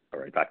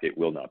 or in fact, it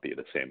will not be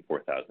the same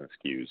 4,000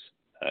 SKUs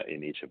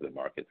in each of the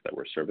markets that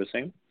we're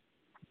servicing.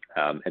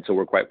 And so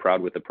we're quite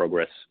proud with the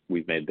progress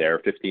we've made there.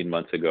 15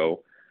 months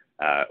ago,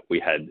 we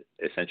had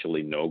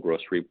essentially no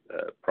grocery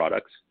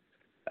products.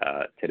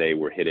 Today,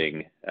 we're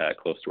hitting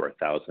close to our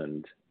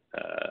 1,000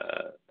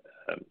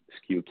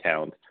 SKU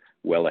count,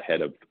 well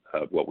ahead of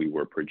what we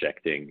were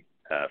projecting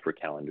for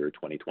calendar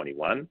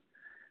 2021.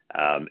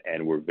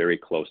 And we're very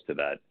close to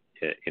that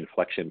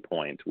inflection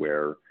point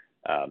where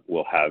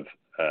we'll have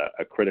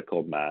a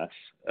critical mass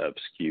of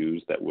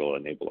SKUs that will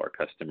enable our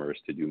customers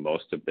to do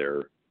most of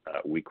their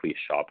weekly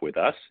shop with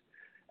us.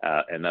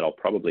 And that'll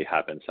probably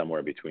happen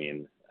somewhere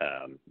between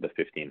the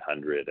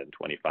 1,500 and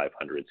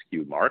 2,500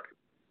 SKU mark.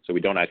 So we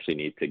don't actually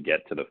need to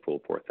get to the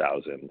full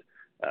 4,000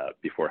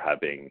 before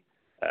having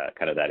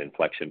kind of that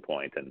inflection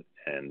point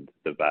and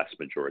the vast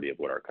majority of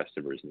what our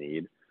customers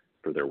need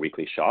for their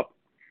weekly shop.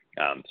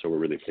 So we're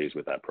really pleased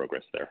with that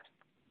progress there.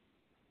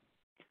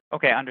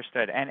 Okay,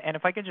 understood. And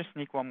if I could just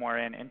sneak one more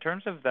in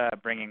terms of the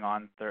bringing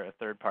on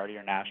third-party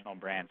or national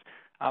brands,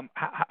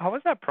 how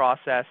is that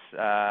process?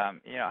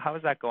 How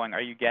is that going?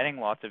 Are you getting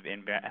lots of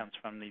inbounds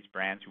from these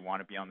brands who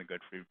want to be on the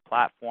Goodfood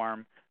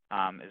platform?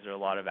 Is there a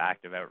lot of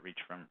active outreach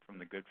from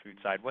the Goodfood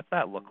side? What's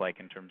that look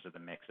like in terms of the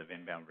mix of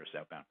inbound versus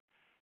outbound?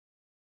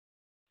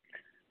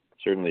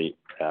 Certainly,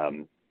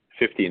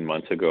 15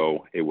 months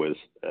ago, it was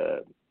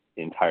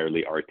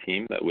entirely our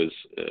team that was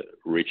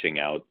reaching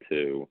out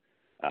to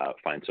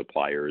find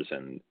suppliers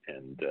and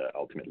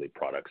ultimately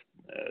products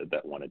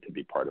that wanted to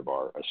be part of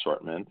our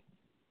assortment.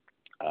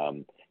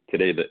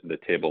 Today, the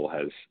table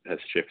has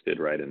shifted,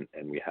 right?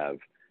 And we have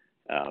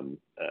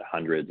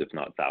hundreds, if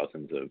not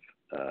thousands, of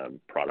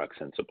products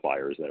and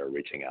suppliers that are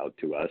reaching out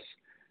to us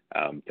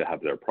to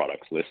have their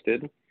products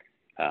listed.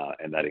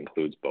 And that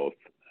includes both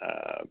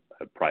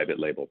private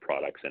label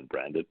products and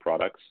branded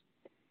products.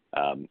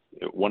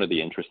 One of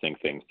the interesting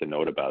things to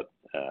note about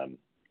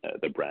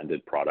the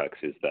branded products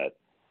is that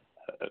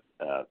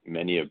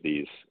many of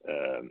these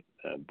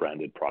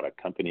branded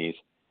product companies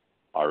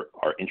are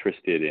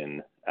interested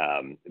in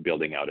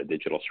building out a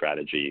digital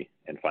strategy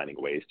and finding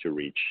ways to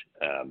reach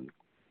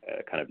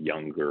kind of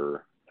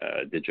younger,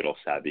 digital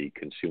savvy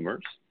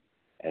consumers.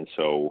 And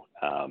so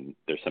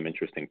there's some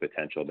interesting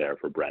potential there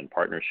for brand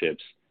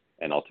partnerships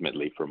and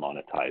ultimately for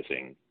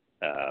monetizing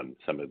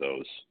some of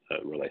those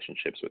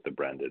relationships with the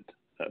branded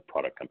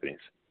product companies.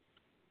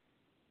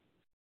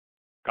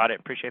 Got it.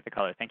 Appreciate the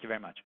color. Thank you very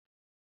much.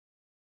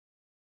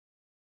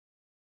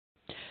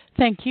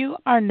 Thank you.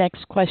 Our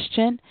next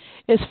question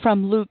is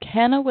from Luke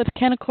Hanna with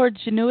Canaccord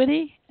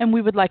Genuity, and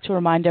we would like to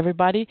remind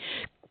everybody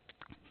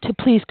to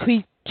please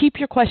keep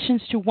your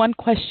questions to one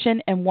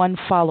question and one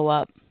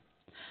follow-up.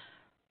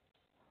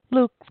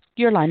 Luke,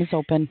 your line is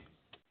open.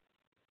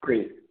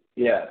 Great.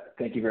 Yeah,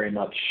 thank you very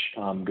much.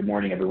 Good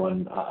morning,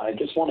 everyone. I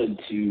just wanted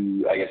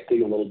to,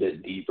 dig a little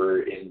bit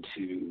deeper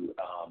into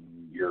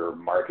your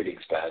marketing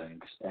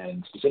spend,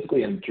 and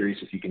specifically, I'm curious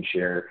if you can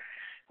share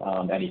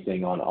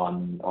anything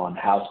on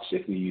how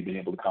specifically you've been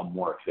able to become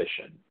more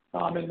efficient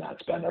in that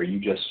spend.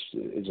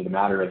 Is it a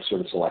matter of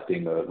sort of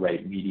selecting the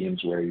right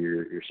mediums where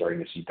you're starting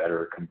to see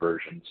better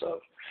conversions of,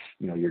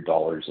 your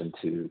dollars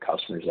into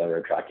customers that are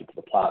attracted to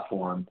the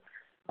platform?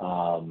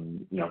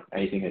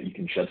 Anything that you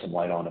can shed some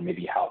light on and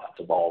maybe how that's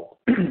evolved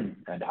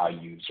and how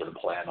you sort of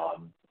plan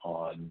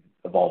on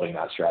evolving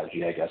that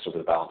strategy, over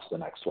the balance of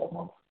the next 12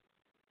 months.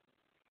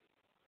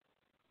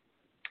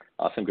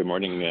 Awesome. Good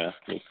morning.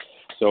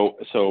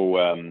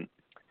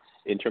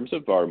 In terms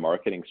of our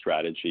marketing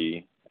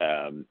strategy,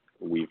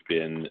 we've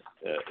been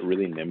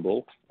really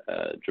nimble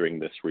during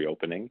this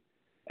reopening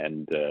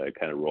and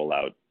kind of roll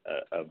out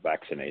of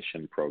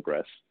vaccination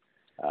progress.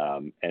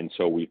 And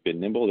so we've been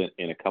nimble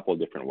in a couple of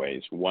different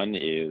ways. One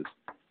is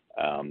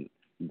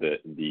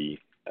the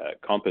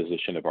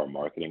composition of our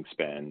marketing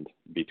spend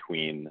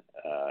between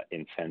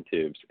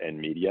incentives and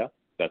media.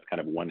 That's kind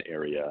of one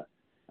area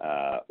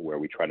where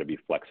we try to be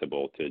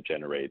flexible to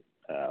generate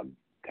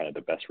kind of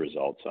the best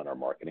results on our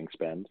marketing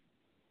spend.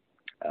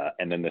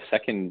 And then the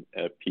second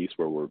piece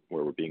where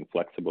we're being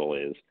flexible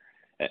is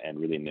and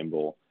really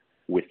nimble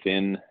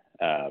within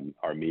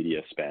our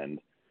media spend.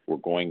 We're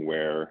going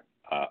where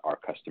our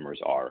customers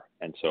are,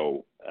 and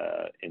so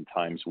in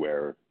times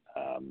where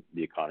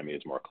the economy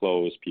is more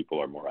closed,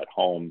 people are more at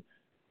home,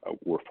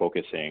 we're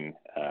focusing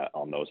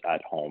on those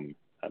at-home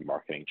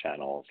marketing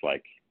channels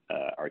like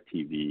our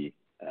TV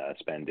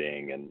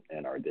spending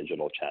and our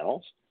digital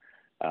channels.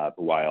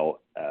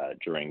 While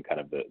during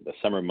kind of the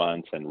summer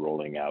months and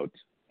rolling out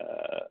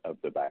of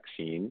the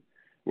vaccine,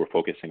 we're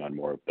focusing on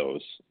more of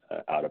those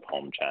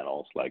out-of-home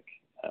channels like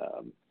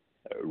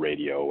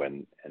radio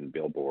and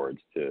billboards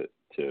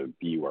to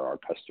be where our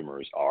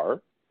customers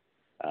are.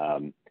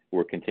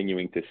 We're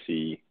continuing to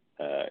see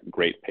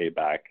great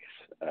paybacks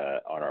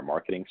on our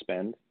marketing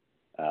spend,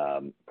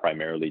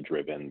 primarily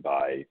driven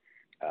by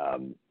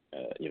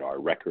our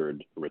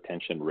record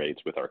retention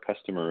rates with our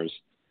customers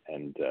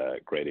and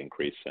great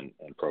increase and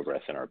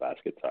progress in our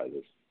basket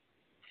sizes.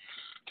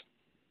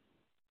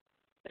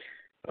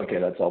 Okay,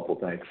 that's helpful.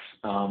 Thanks.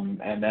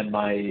 And then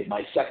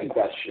my second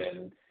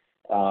question,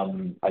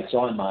 I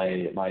saw in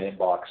my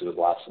inbox, it was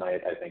last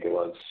night, I think it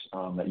was,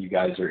 that you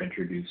guys are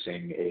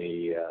introducing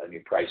a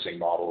new pricing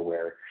model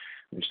where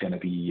there's going to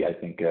be, I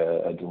think,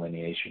 a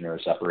delineation or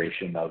a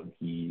separation of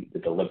the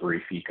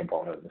delivery fee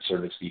component and the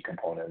service fee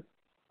component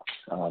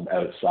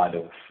outside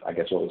of,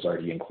 what was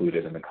already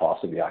included in the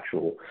cost of the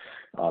actual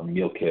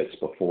meal kits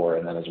before.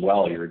 And then as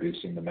well, you're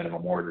reducing the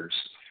minimum orders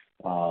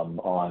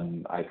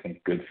on, I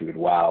think, Good Food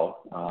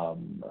Wow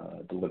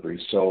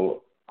deliveries.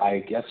 So I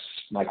guess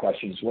my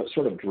question is, what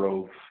sort of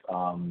drove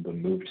the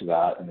move to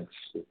that? And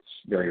it's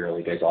very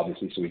early days,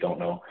 obviously, so we don't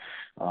know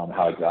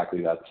how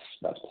exactly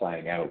that's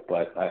playing out.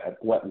 But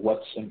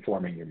what's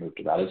informing your move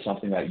to that? Is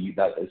something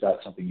is that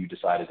something you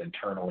decided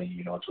internally?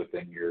 It's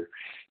within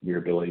your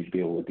ability to be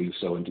able to do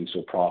so and do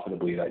so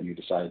profitably that you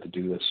decided to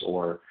do this,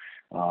 or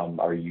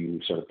are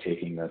you sort of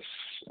taking this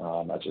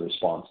as a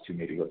response to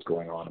maybe what's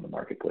going on in the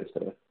marketplace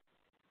today?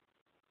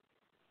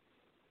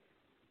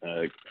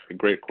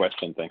 Great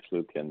question. Thanks,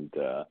 Luke. And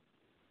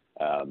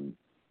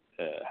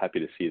happy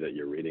to see that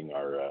you're reading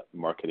our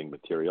marketing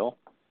material.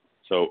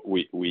 So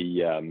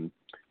we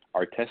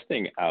are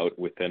testing out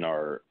within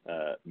our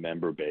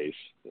member base,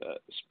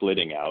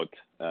 splitting out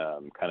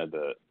kind of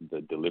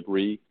the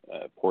delivery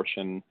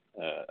portion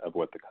of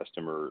what the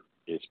customer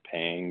is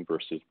paying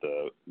versus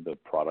the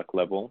product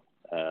level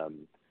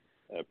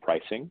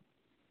pricing.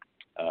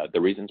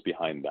 The reasons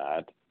behind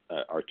that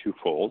are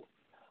twofold.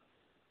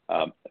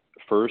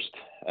 First,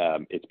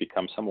 it's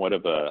become somewhat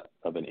of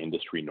an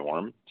industry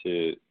norm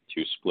to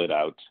split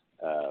out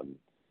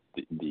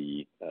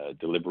the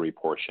delivery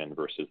portion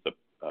versus the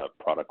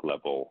product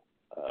level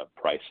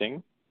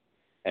pricing,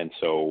 and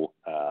so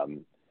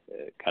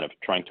kind of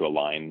trying to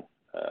align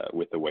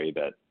with the way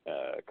that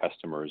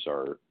customers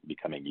are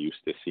becoming used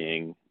to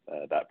seeing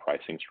that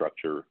pricing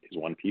structure is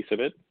one piece of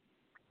it.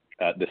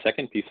 The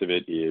second piece of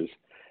it is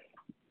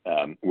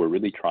we're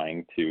really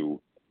trying to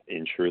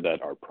ensure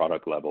that our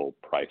product level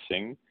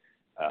pricing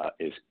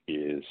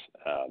is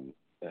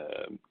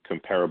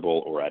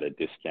comparable or at a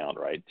discount,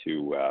 right,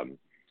 to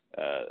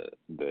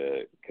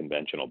the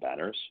conventional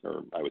banners,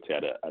 or I would say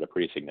at a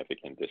pretty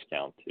significant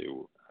discount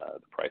to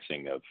the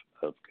pricing of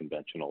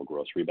conventional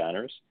grocery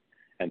banners.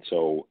 And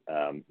so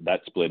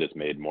that split is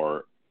made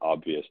more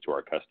obvious to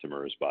our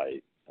customers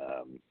by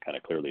kind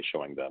of clearly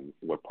showing them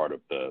what part of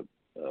the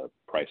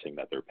pricing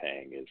that they're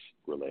paying is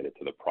related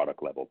to the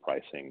product level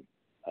pricing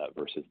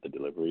versus the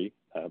delivery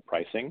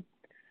pricing.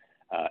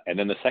 And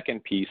then the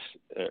second piece,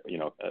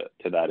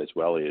 to that as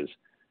well is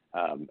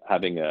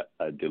having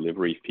a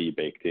delivery fee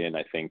baked in,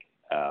 I think,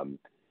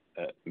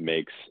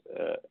 makes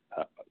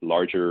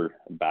larger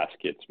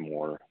baskets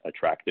more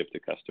attractive to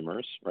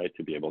customers, right?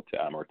 To be able to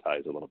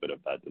amortize a little bit of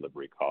that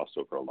delivery cost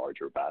over a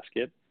larger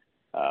basket,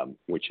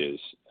 which is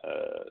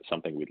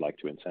something we'd like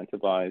to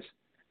incentivize.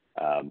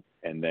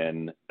 And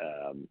then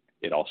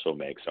it also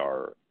makes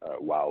our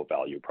WOW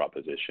value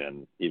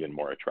proposition even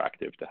more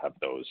attractive to have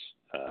those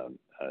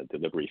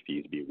delivery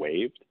fees be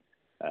waived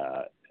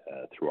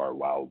through our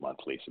WOW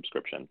monthly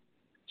subscription.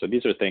 So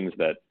these are things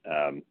that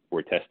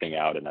we're testing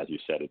out, and as you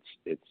said,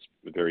 it's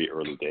very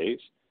early days,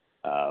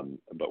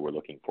 but we're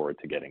looking forward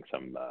to getting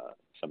some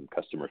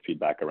customer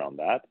feedback around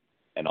that,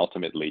 and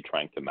ultimately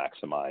trying to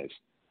maximize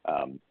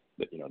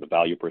the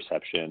value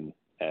perception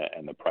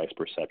and the price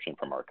perception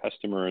from our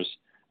customers,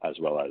 as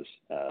well as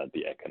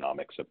the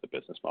economics of the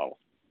business model.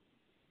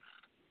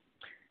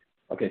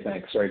 Okay,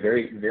 thanks. Sorry,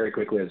 very, very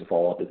quickly as a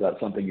follow-up, is that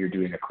something you're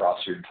doing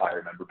across your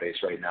entire member base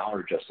right now,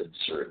 or just in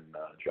certain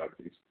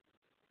geographies?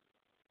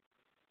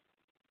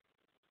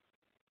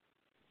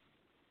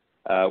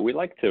 We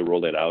like to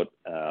roll it out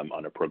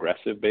on a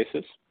progressive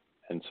basis.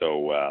 And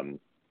so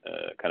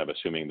kind of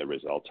assuming the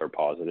results are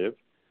positive,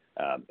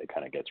 it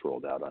kind of gets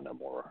rolled out on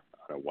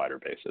a wider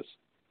basis.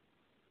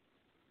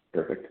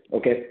 Perfect.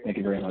 Okay, thank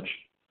you very much.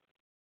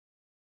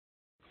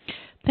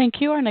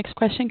 Thank you. Our next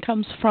question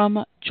comes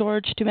from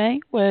George Doumet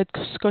with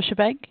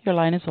Scotiabank. Your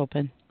line is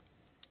open.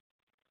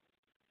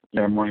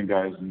 Yeah, morning,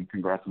 guys, and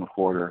congrats on the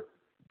quarter.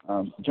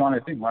 John, I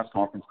think last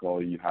conference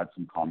call you had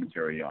some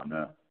commentary on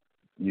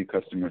new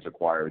customers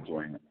acquired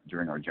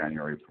during our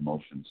January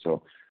promotion.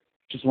 So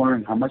just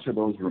wondering how much of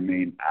those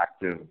remain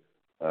active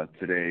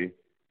today.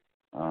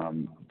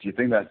 Do you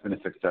think that's been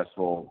a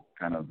successful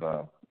kind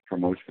of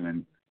promotion,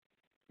 and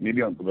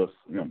maybe on those,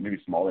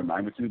 maybe smaller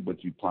magnitude,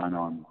 but you plan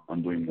on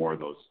doing more of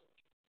those?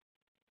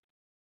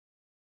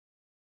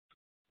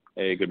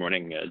 Hey, good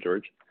morning,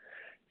 George.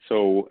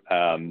 So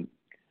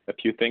a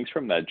few things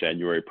from that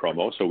January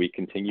promo. So we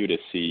continue to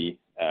see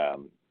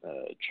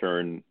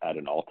churn at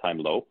an all-time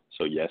low.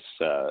 So yes,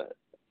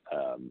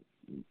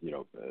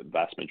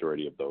 vast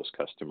majority of those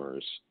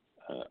customers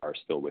are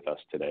still with us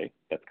today.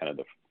 That's kind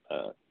of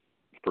the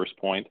first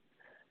point.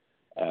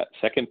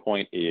 Second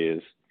point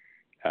is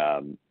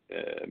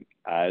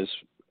as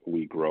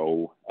we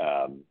grow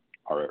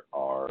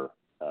our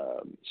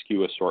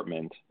SKU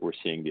assortment, we're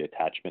seeing the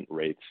attachment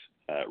rates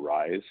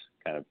rise,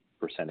 kind of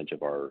percentage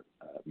of our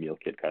meal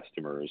kit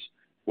customers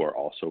who are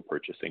also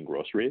purchasing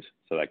groceries.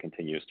 So that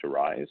continues to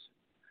rise.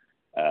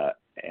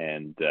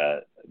 And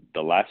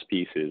the last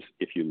piece is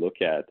if you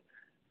look at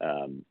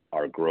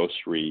our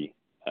grocery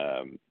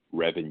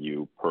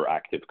revenue per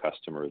active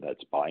customer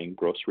that's buying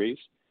groceries,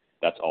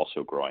 that's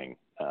also growing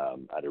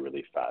at a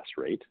really fast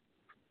rate.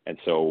 And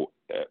so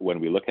when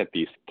we look at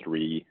these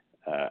three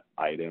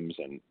items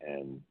and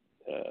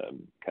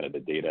kind of the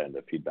data and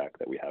the feedback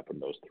that we have from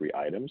those three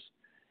items,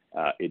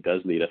 it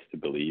does lead us to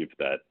believe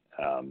that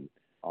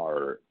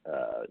our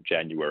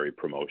January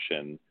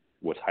promotion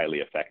was highly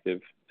effective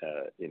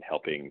in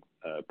helping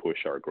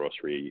push our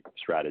grocery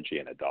strategy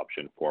and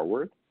adoption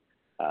forward.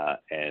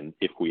 And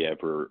if we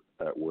ever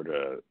were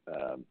to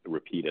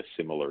repeat a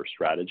similar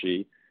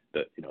strategy,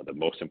 the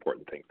most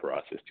important thing for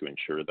us is to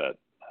ensure that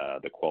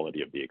the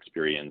quality of the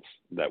experience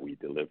that we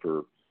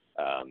deliver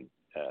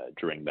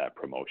during that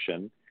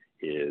promotion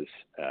is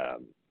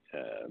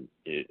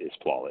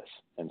flawless.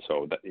 And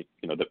so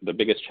the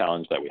biggest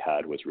challenge that we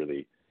had was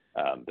really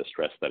the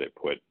stress that it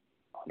put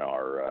on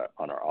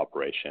our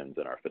operations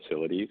and our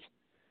facilities.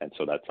 And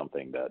so that's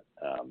something that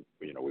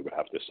we would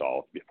have to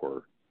solve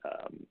before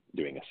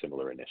doing a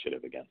similar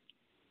initiative again.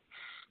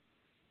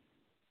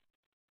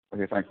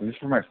 Okay, thanks. And just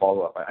for my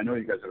follow-up, I know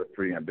you guys have a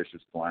pretty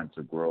ambitious plan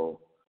to grow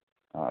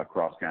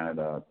across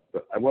Canada,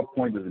 but at what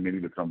point does it maybe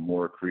become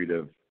more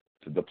accretive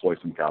to deploy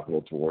some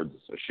capital towards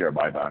a share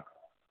buyback,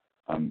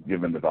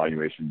 given the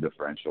valuation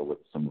differential with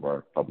some of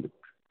our public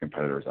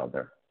competitors out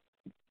there?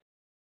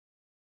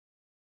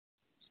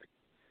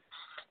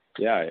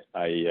 Yeah,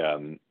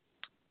 I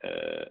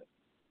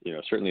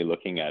certainly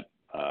looking at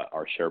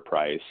our share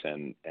price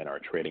and our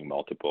trading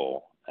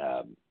multiple,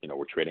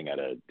 we're trading at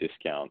a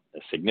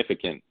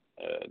significant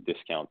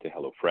discount to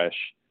HelloFresh,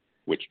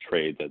 which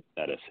trades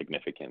at a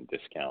significant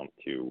discount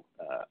to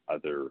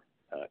other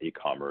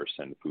e-commerce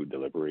and food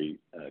delivery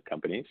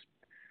companies.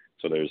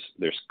 So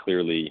there's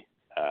clearly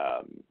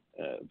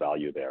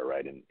value there,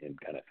 right, in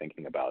kind of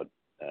thinking about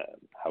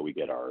how we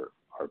get our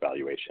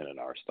valuation and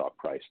our stock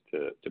price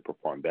to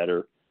perform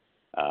better.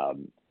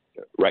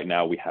 Right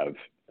now we have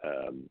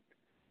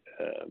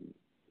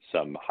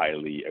some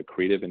highly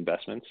accretive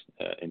investments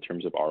in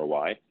terms of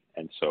ROI,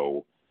 and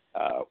so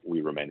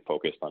we remain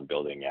focused on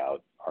building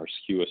out our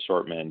SKU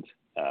assortment,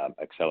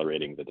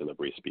 accelerating the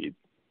delivery speed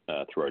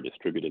through our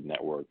distributed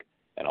network,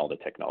 and all the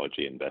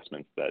technology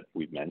investments that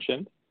we've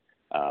mentioned.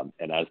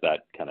 And as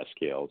that kind of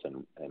scales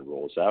and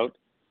rolls out,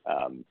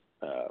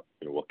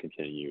 we'll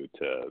continue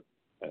to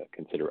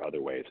consider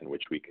other ways in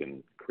which we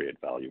can create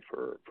value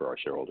for our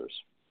shareholders.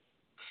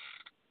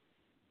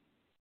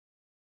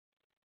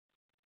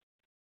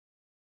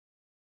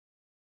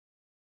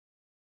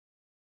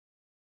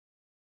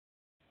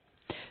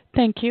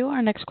 Thank you.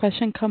 Our next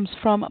question comes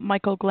from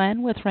Michael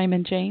Glenn with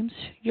Raymond James.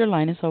 Your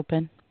line is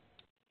open.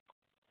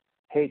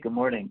 Hey, good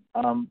morning.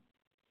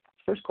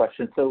 First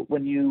question. So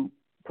when you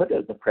put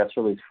out the press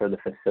release for the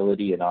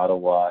facility in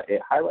Ottawa,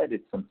 it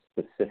highlighted some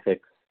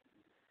specifics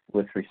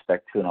with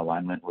respect to an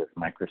alignment with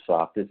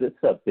Microsoft. Is this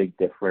a big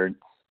difference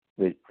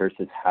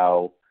versus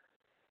how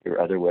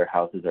your other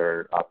warehouses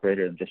are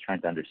operated? I'm just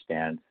trying to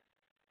understand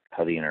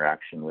how the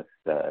interaction with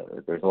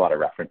there's a lot of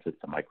references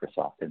to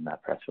Microsoft in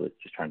that press release.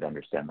 Just trying to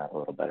understand that a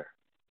little better.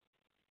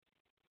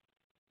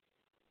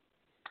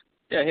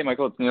 Yeah. Hey,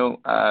 Michael, it's Neil.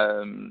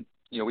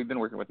 We've been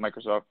working with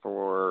Microsoft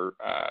for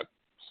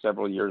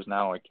several years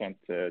now. I can't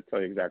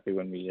tell you exactly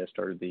when we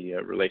started the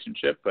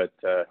relationship, but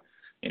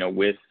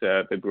with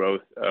the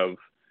growth of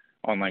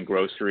online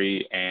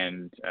grocery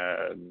and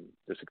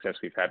the success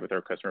we've had with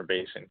our customer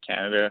base in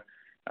Canada,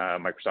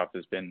 Microsoft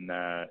has been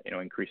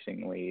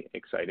increasingly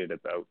excited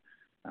about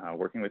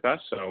working with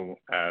us. So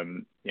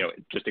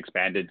just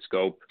expanded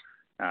scope,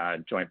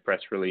 joint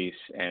press release,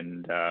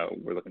 and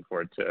we're looking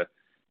forward to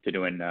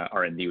doing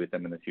R&D with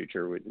them in the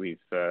future.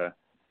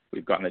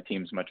 We've gotten the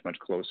teams much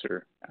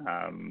closer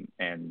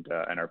and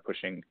are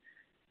pushing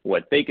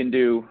what they can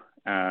do,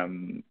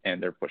 and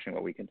they're pushing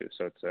what we can do.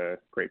 So it's a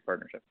great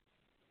partnership.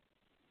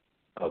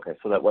 Okay,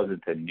 so that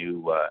wasn't a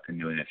new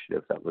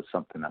initiative. That was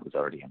something that was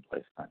already in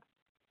place then.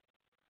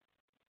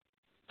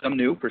 Some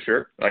new for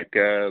sure. Like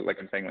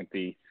I'm saying, like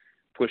the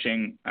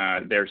pushing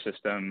their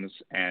systems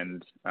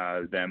and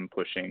them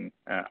pushing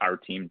our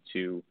team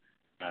to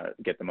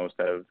get the most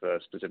out of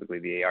specifically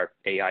the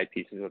AI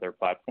pieces of their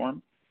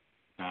platform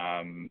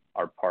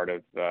are part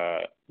of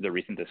the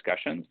recent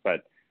discussions.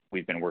 But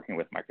we've been working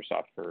with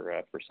Microsoft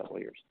for several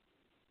years.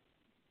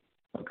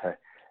 Okay,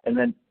 and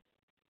then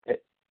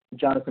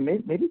Jonathan,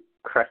 maybe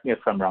correct me if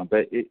I'm wrong,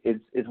 but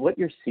is what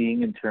you're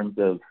seeing in terms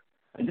of,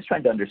 I'm just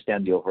trying to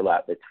understand the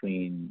overlap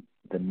between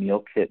the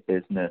meal kit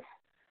business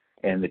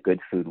and the Good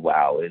Food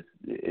Wow.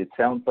 It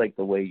sounds like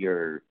the way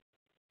you're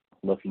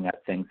looking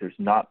at things, there's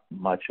not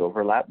much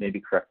overlap. Maybe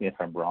correct me if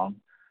I'm wrong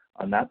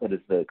on that, but is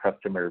the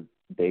customer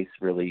base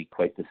really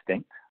quite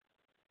distinct?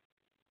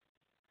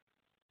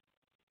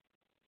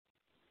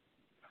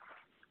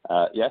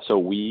 So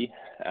we,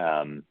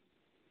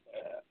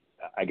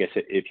 I guess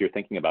if you're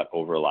thinking about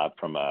overlap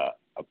from a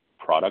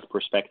product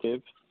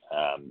perspective,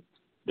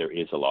 there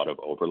is a lot of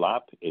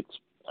overlap. It's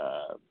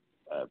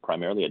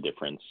primarily a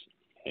difference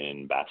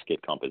in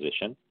basket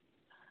composition.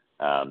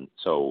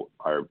 So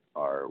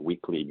our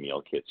weekly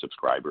meal kit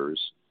subscribers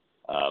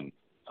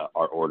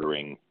are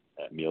ordering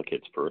meal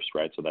kits first,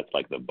 right? So that's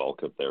like the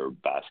bulk of their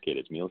basket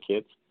is meal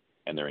kits,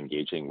 and they're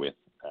engaging with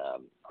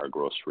our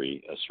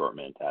grocery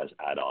assortment as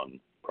add-on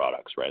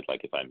products, right?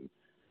 Like if I'm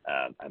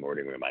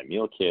ordering my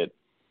meal kit,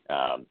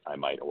 I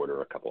might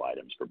order a couple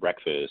items for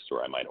breakfast,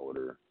 or I might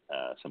order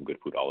some Good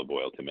Food olive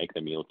oil to make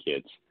the meal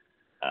kits.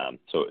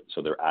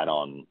 So they're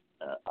add-on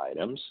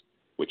items,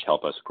 which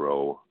help us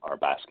grow our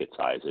basket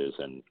sizes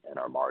and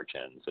our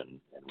margins and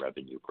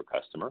revenue per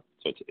customer.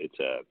 So it's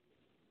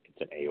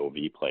an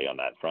AOV play on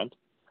that front.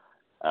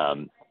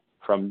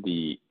 From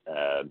the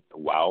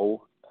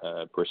WOW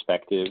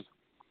perspective,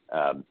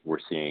 we're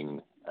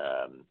seeing,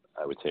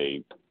 I would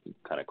say,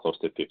 kind of close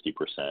to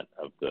 50%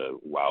 of the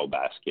WOW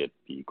basket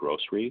be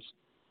groceries,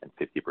 and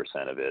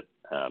 50% of it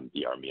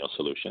be our meal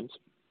solutions.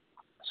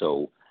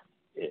 So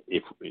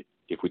if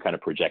we kind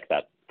of project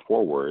that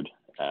forward,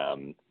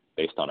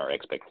 based on our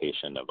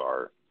expectation of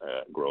our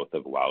growth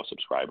of WOW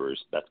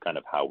subscribers, that's kind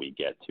of how we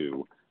get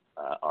to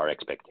our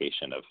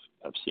expectation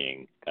of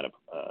seeing kind of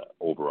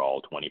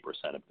overall 20%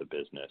 of the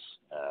business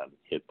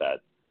hit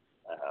that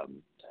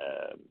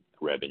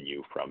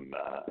revenue from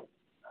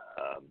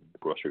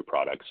grocery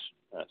products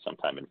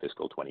sometime in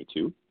fiscal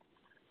 22.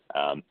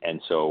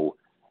 And so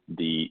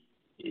the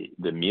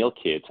meal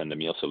kits and the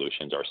meal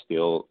solutions are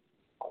still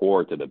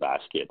core to the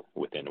basket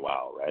within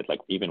WOW, right?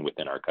 Like even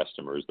within our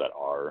customers that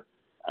are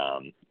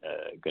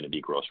going to be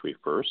grocery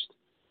first,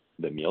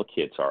 the meal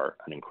kits are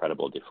an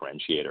incredible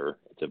differentiator.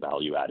 It's a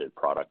value-added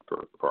product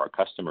for our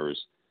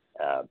customers,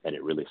 and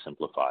it really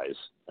simplifies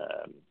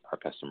our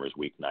customers'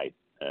 weeknight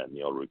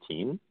meal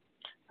routine.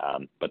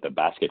 But the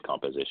basket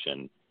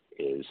composition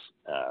is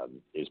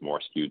more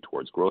skewed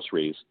towards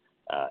groceries,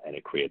 and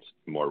it creates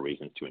more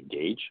reasons to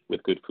engage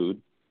with Good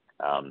Food.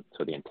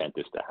 So the intent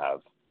is to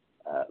have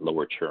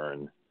lower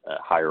churn,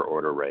 higher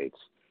order rates,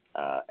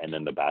 and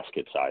then the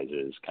basket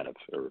sizes kind of,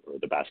 or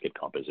the basket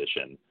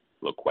composition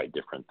look quite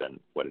different than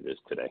what it is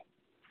today.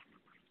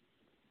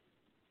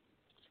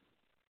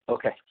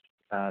 Okay.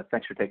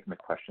 Thanks for taking the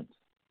questions.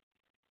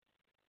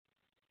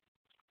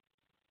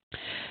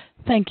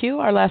 Thank you.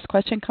 Our last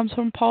question comes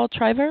from Paul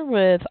Treiber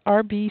with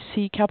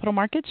RBC Capital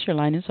Markets. Your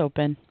line is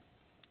open.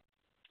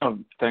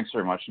 Thanks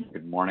very much, and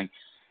good morning.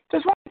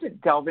 Just wanted to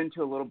delve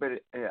into a little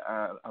bit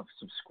of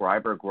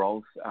subscriber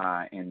growth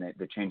and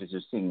the changes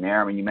you're seeing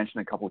there. I mean, you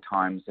mentioned a couple of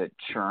times that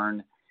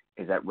churn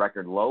is at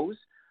record lows.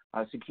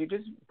 So can you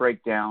just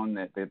break down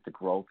the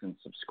growth in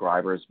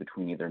subscribers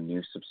between either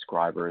new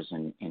subscribers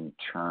and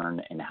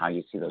churn, and how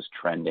you see those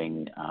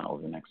trending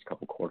over the next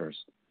couple quarters?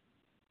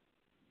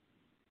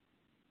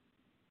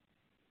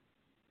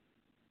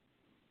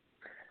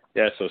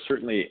 Yeah, so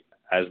certainly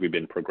as we've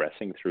been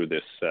progressing through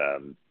this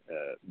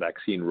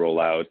vaccine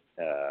rollout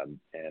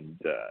and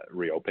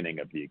reopening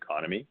of the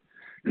economy,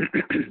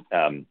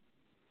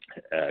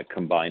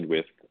 combined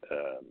with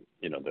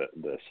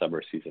the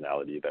summer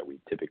seasonality that we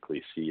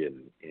typically see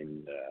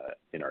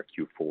in our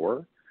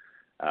Q4,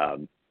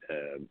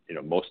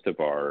 most of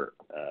our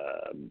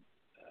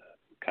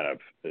kind of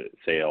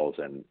sales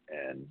and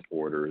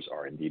orders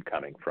are indeed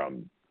coming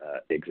from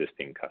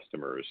existing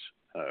customers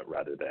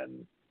rather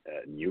than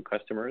new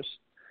customers.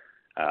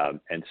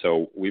 And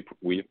so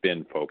we've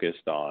been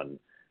focused on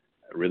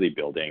really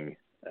building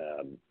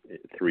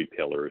three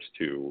pillars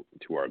to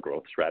our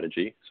growth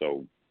strategy.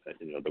 So,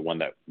 the one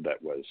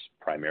that was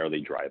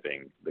primarily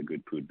driving the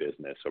Good Food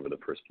business over the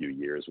first few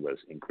years was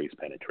increased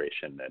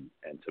penetration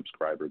and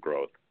subscriber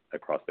growth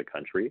across the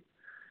country.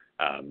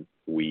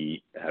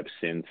 We have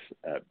since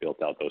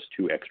built out those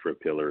two extra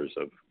pillars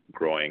of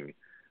growing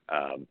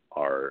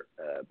our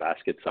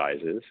basket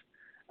sizes,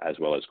 as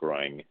well as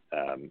growing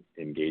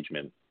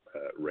engagement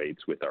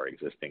rates with our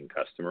existing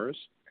customers.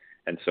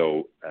 And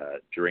so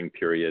during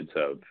periods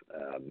of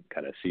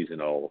kind of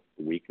seasonal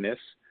weakness,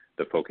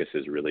 the focus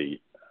is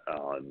really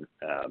on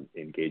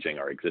engaging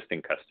our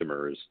existing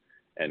customers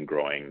and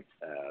growing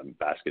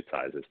basket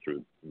sizes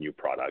through new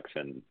products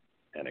and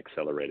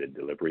accelerated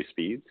delivery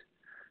speeds.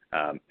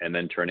 And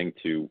then turning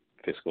to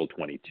fiscal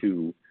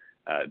 22,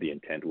 the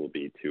intent will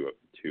be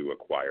to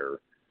acquire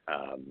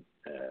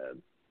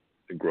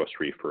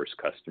grocery first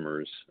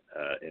customers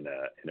in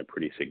a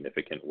pretty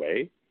significant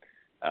way.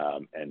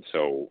 And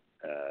so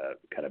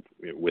kind of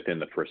within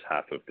the first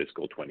half of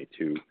fiscal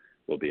 22,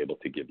 we'll be able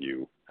to give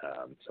you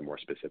some more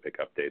specific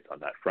updates on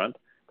that front,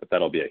 but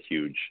that'll be a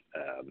huge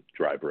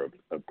driver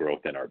of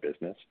growth in our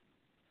business.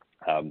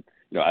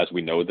 As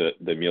we know,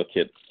 the meal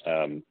kit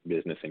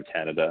business in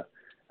Canada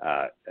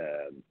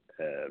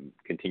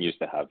continues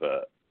to have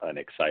an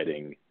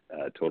exciting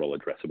total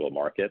addressable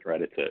market,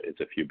 right? It's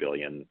a few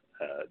 $billion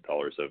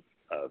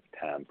of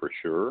TAM for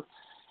sure.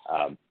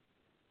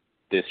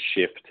 This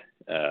shift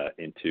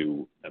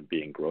into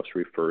being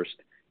grocery first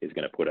is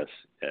going to put us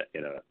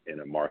in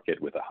a market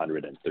with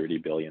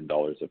 $130 billion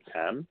of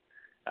TAM,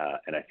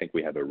 and I think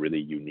we have a really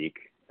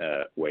unique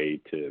way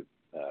to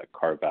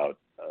carve out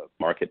a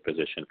market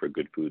position for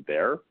Good Food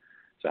there.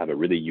 So have a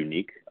really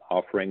unique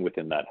offering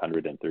within that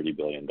 $130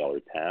 billion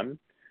TAM,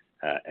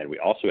 and we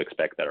also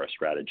expect that our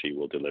strategy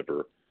will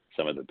deliver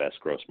some of the best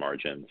gross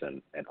margins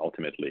and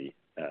ultimately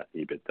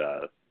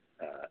EBITDA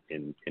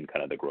in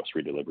kind of the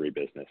grocery delivery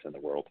business in the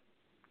world.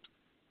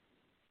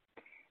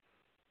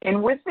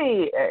 And with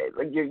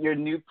your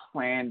new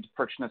planned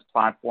Frictionless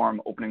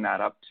platform, opening that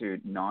up to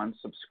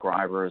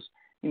non-subscribers,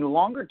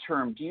 longer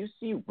term, do you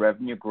see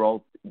revenue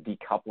growth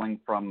decoupling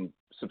from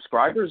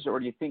subscribers, or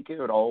do you think it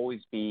would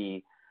always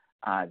be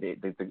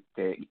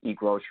the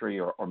e-grocery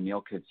or meal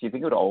kits? Do you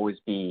think it would always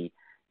be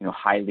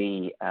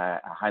a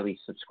highly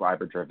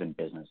subscriber-driven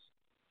business?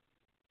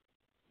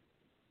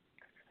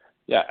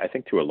 Yeah, I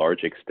think to a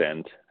large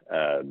extent,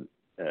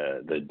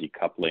 the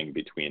decoupling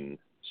between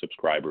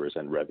subscribers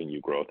and revenue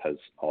growth has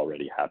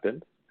already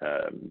happened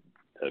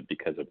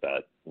because of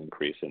that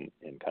increase in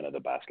kind of the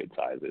basket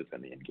sizes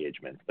and the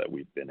engagements that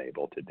we've been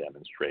able to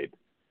demonstrate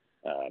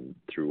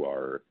through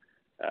our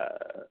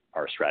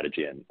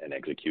strategy and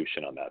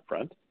execution on that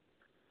front.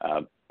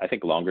 I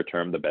think longer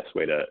term, the best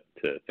way to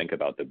think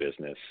about the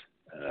business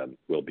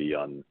will be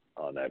on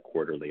a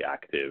quarterly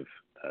active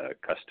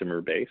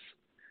customer base.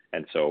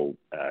 And so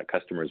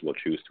customers will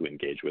choose to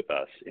engage with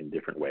us in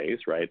different ways,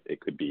 right? It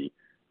could be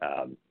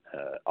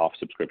off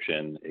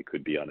subscription, it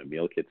could be on a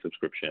meal kit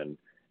subscription,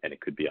 and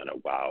it could be on a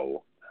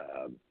WOW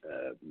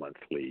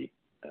monthly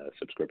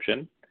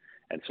subscription.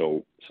 And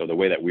so the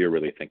way that we're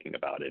really thinking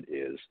about it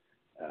is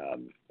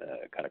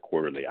kind of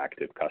quarterly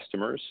active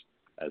customers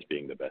as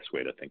being the best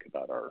way to think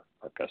about our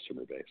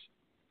customer base.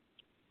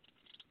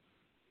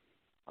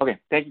 Okay,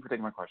 thank you for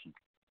taking my question.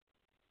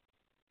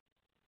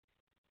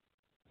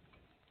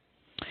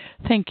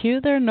 Thank you.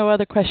 There are no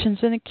other questions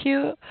in the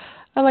queue.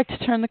 I'd like to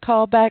turn the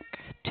call back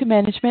to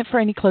management for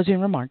any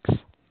closing remarks.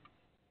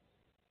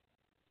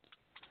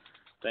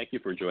 Thank you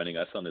for joining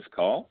us on this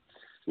call.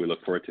 We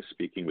look forward to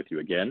speaking with you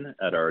again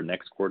at our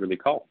next quarterly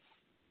call.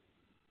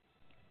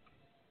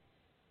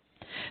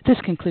 This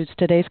concludes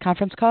today's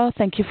conference call.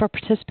 Thank you for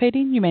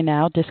participating. You may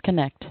now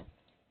disconnect.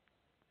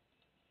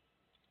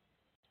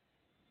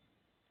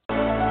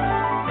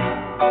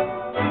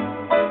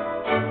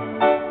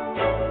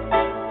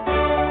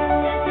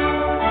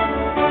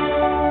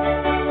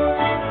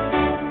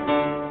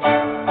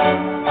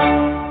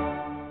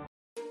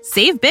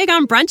 Save big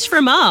on brunch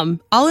for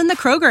mom, all in the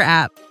Kroger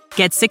app.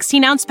 Get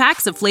 16-ounce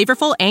packs of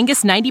flavorful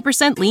Angus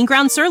 90% lean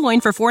ground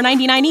sirloin for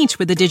 $4.99 each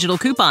with a digital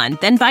coupon.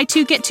 Then buy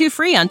 2, get 2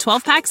 free on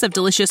 12 packs of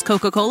delicious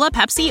Coca-Cola,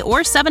 Pepsi, or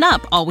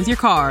 7-Up, all with your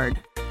card.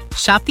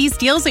 Shop these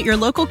deals at your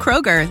local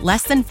Kroger,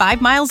 less than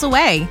 5 miles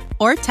away.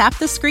 Or tap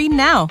the screen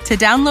now to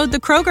download the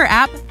Kroger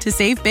app to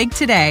save big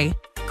today.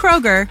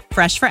 Kroger,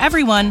 fresh for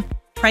everyone.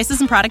 Prices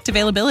and product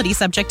availability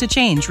subject to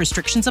change.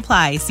 Restrictions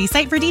apply. See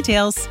site for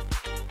details.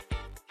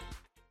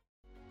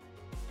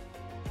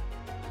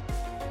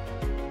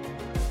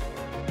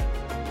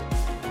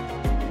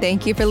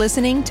 Thank you for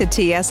listening to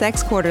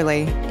TSX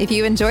Quarterly. If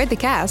you enjoyed the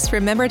cast,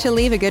 remember to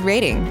leave a good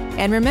rating.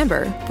 And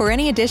remember, for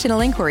any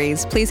additional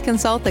inquiries, please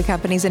consult the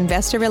company's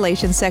investor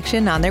relations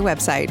section on their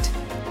website.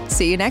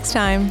 See you next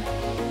time.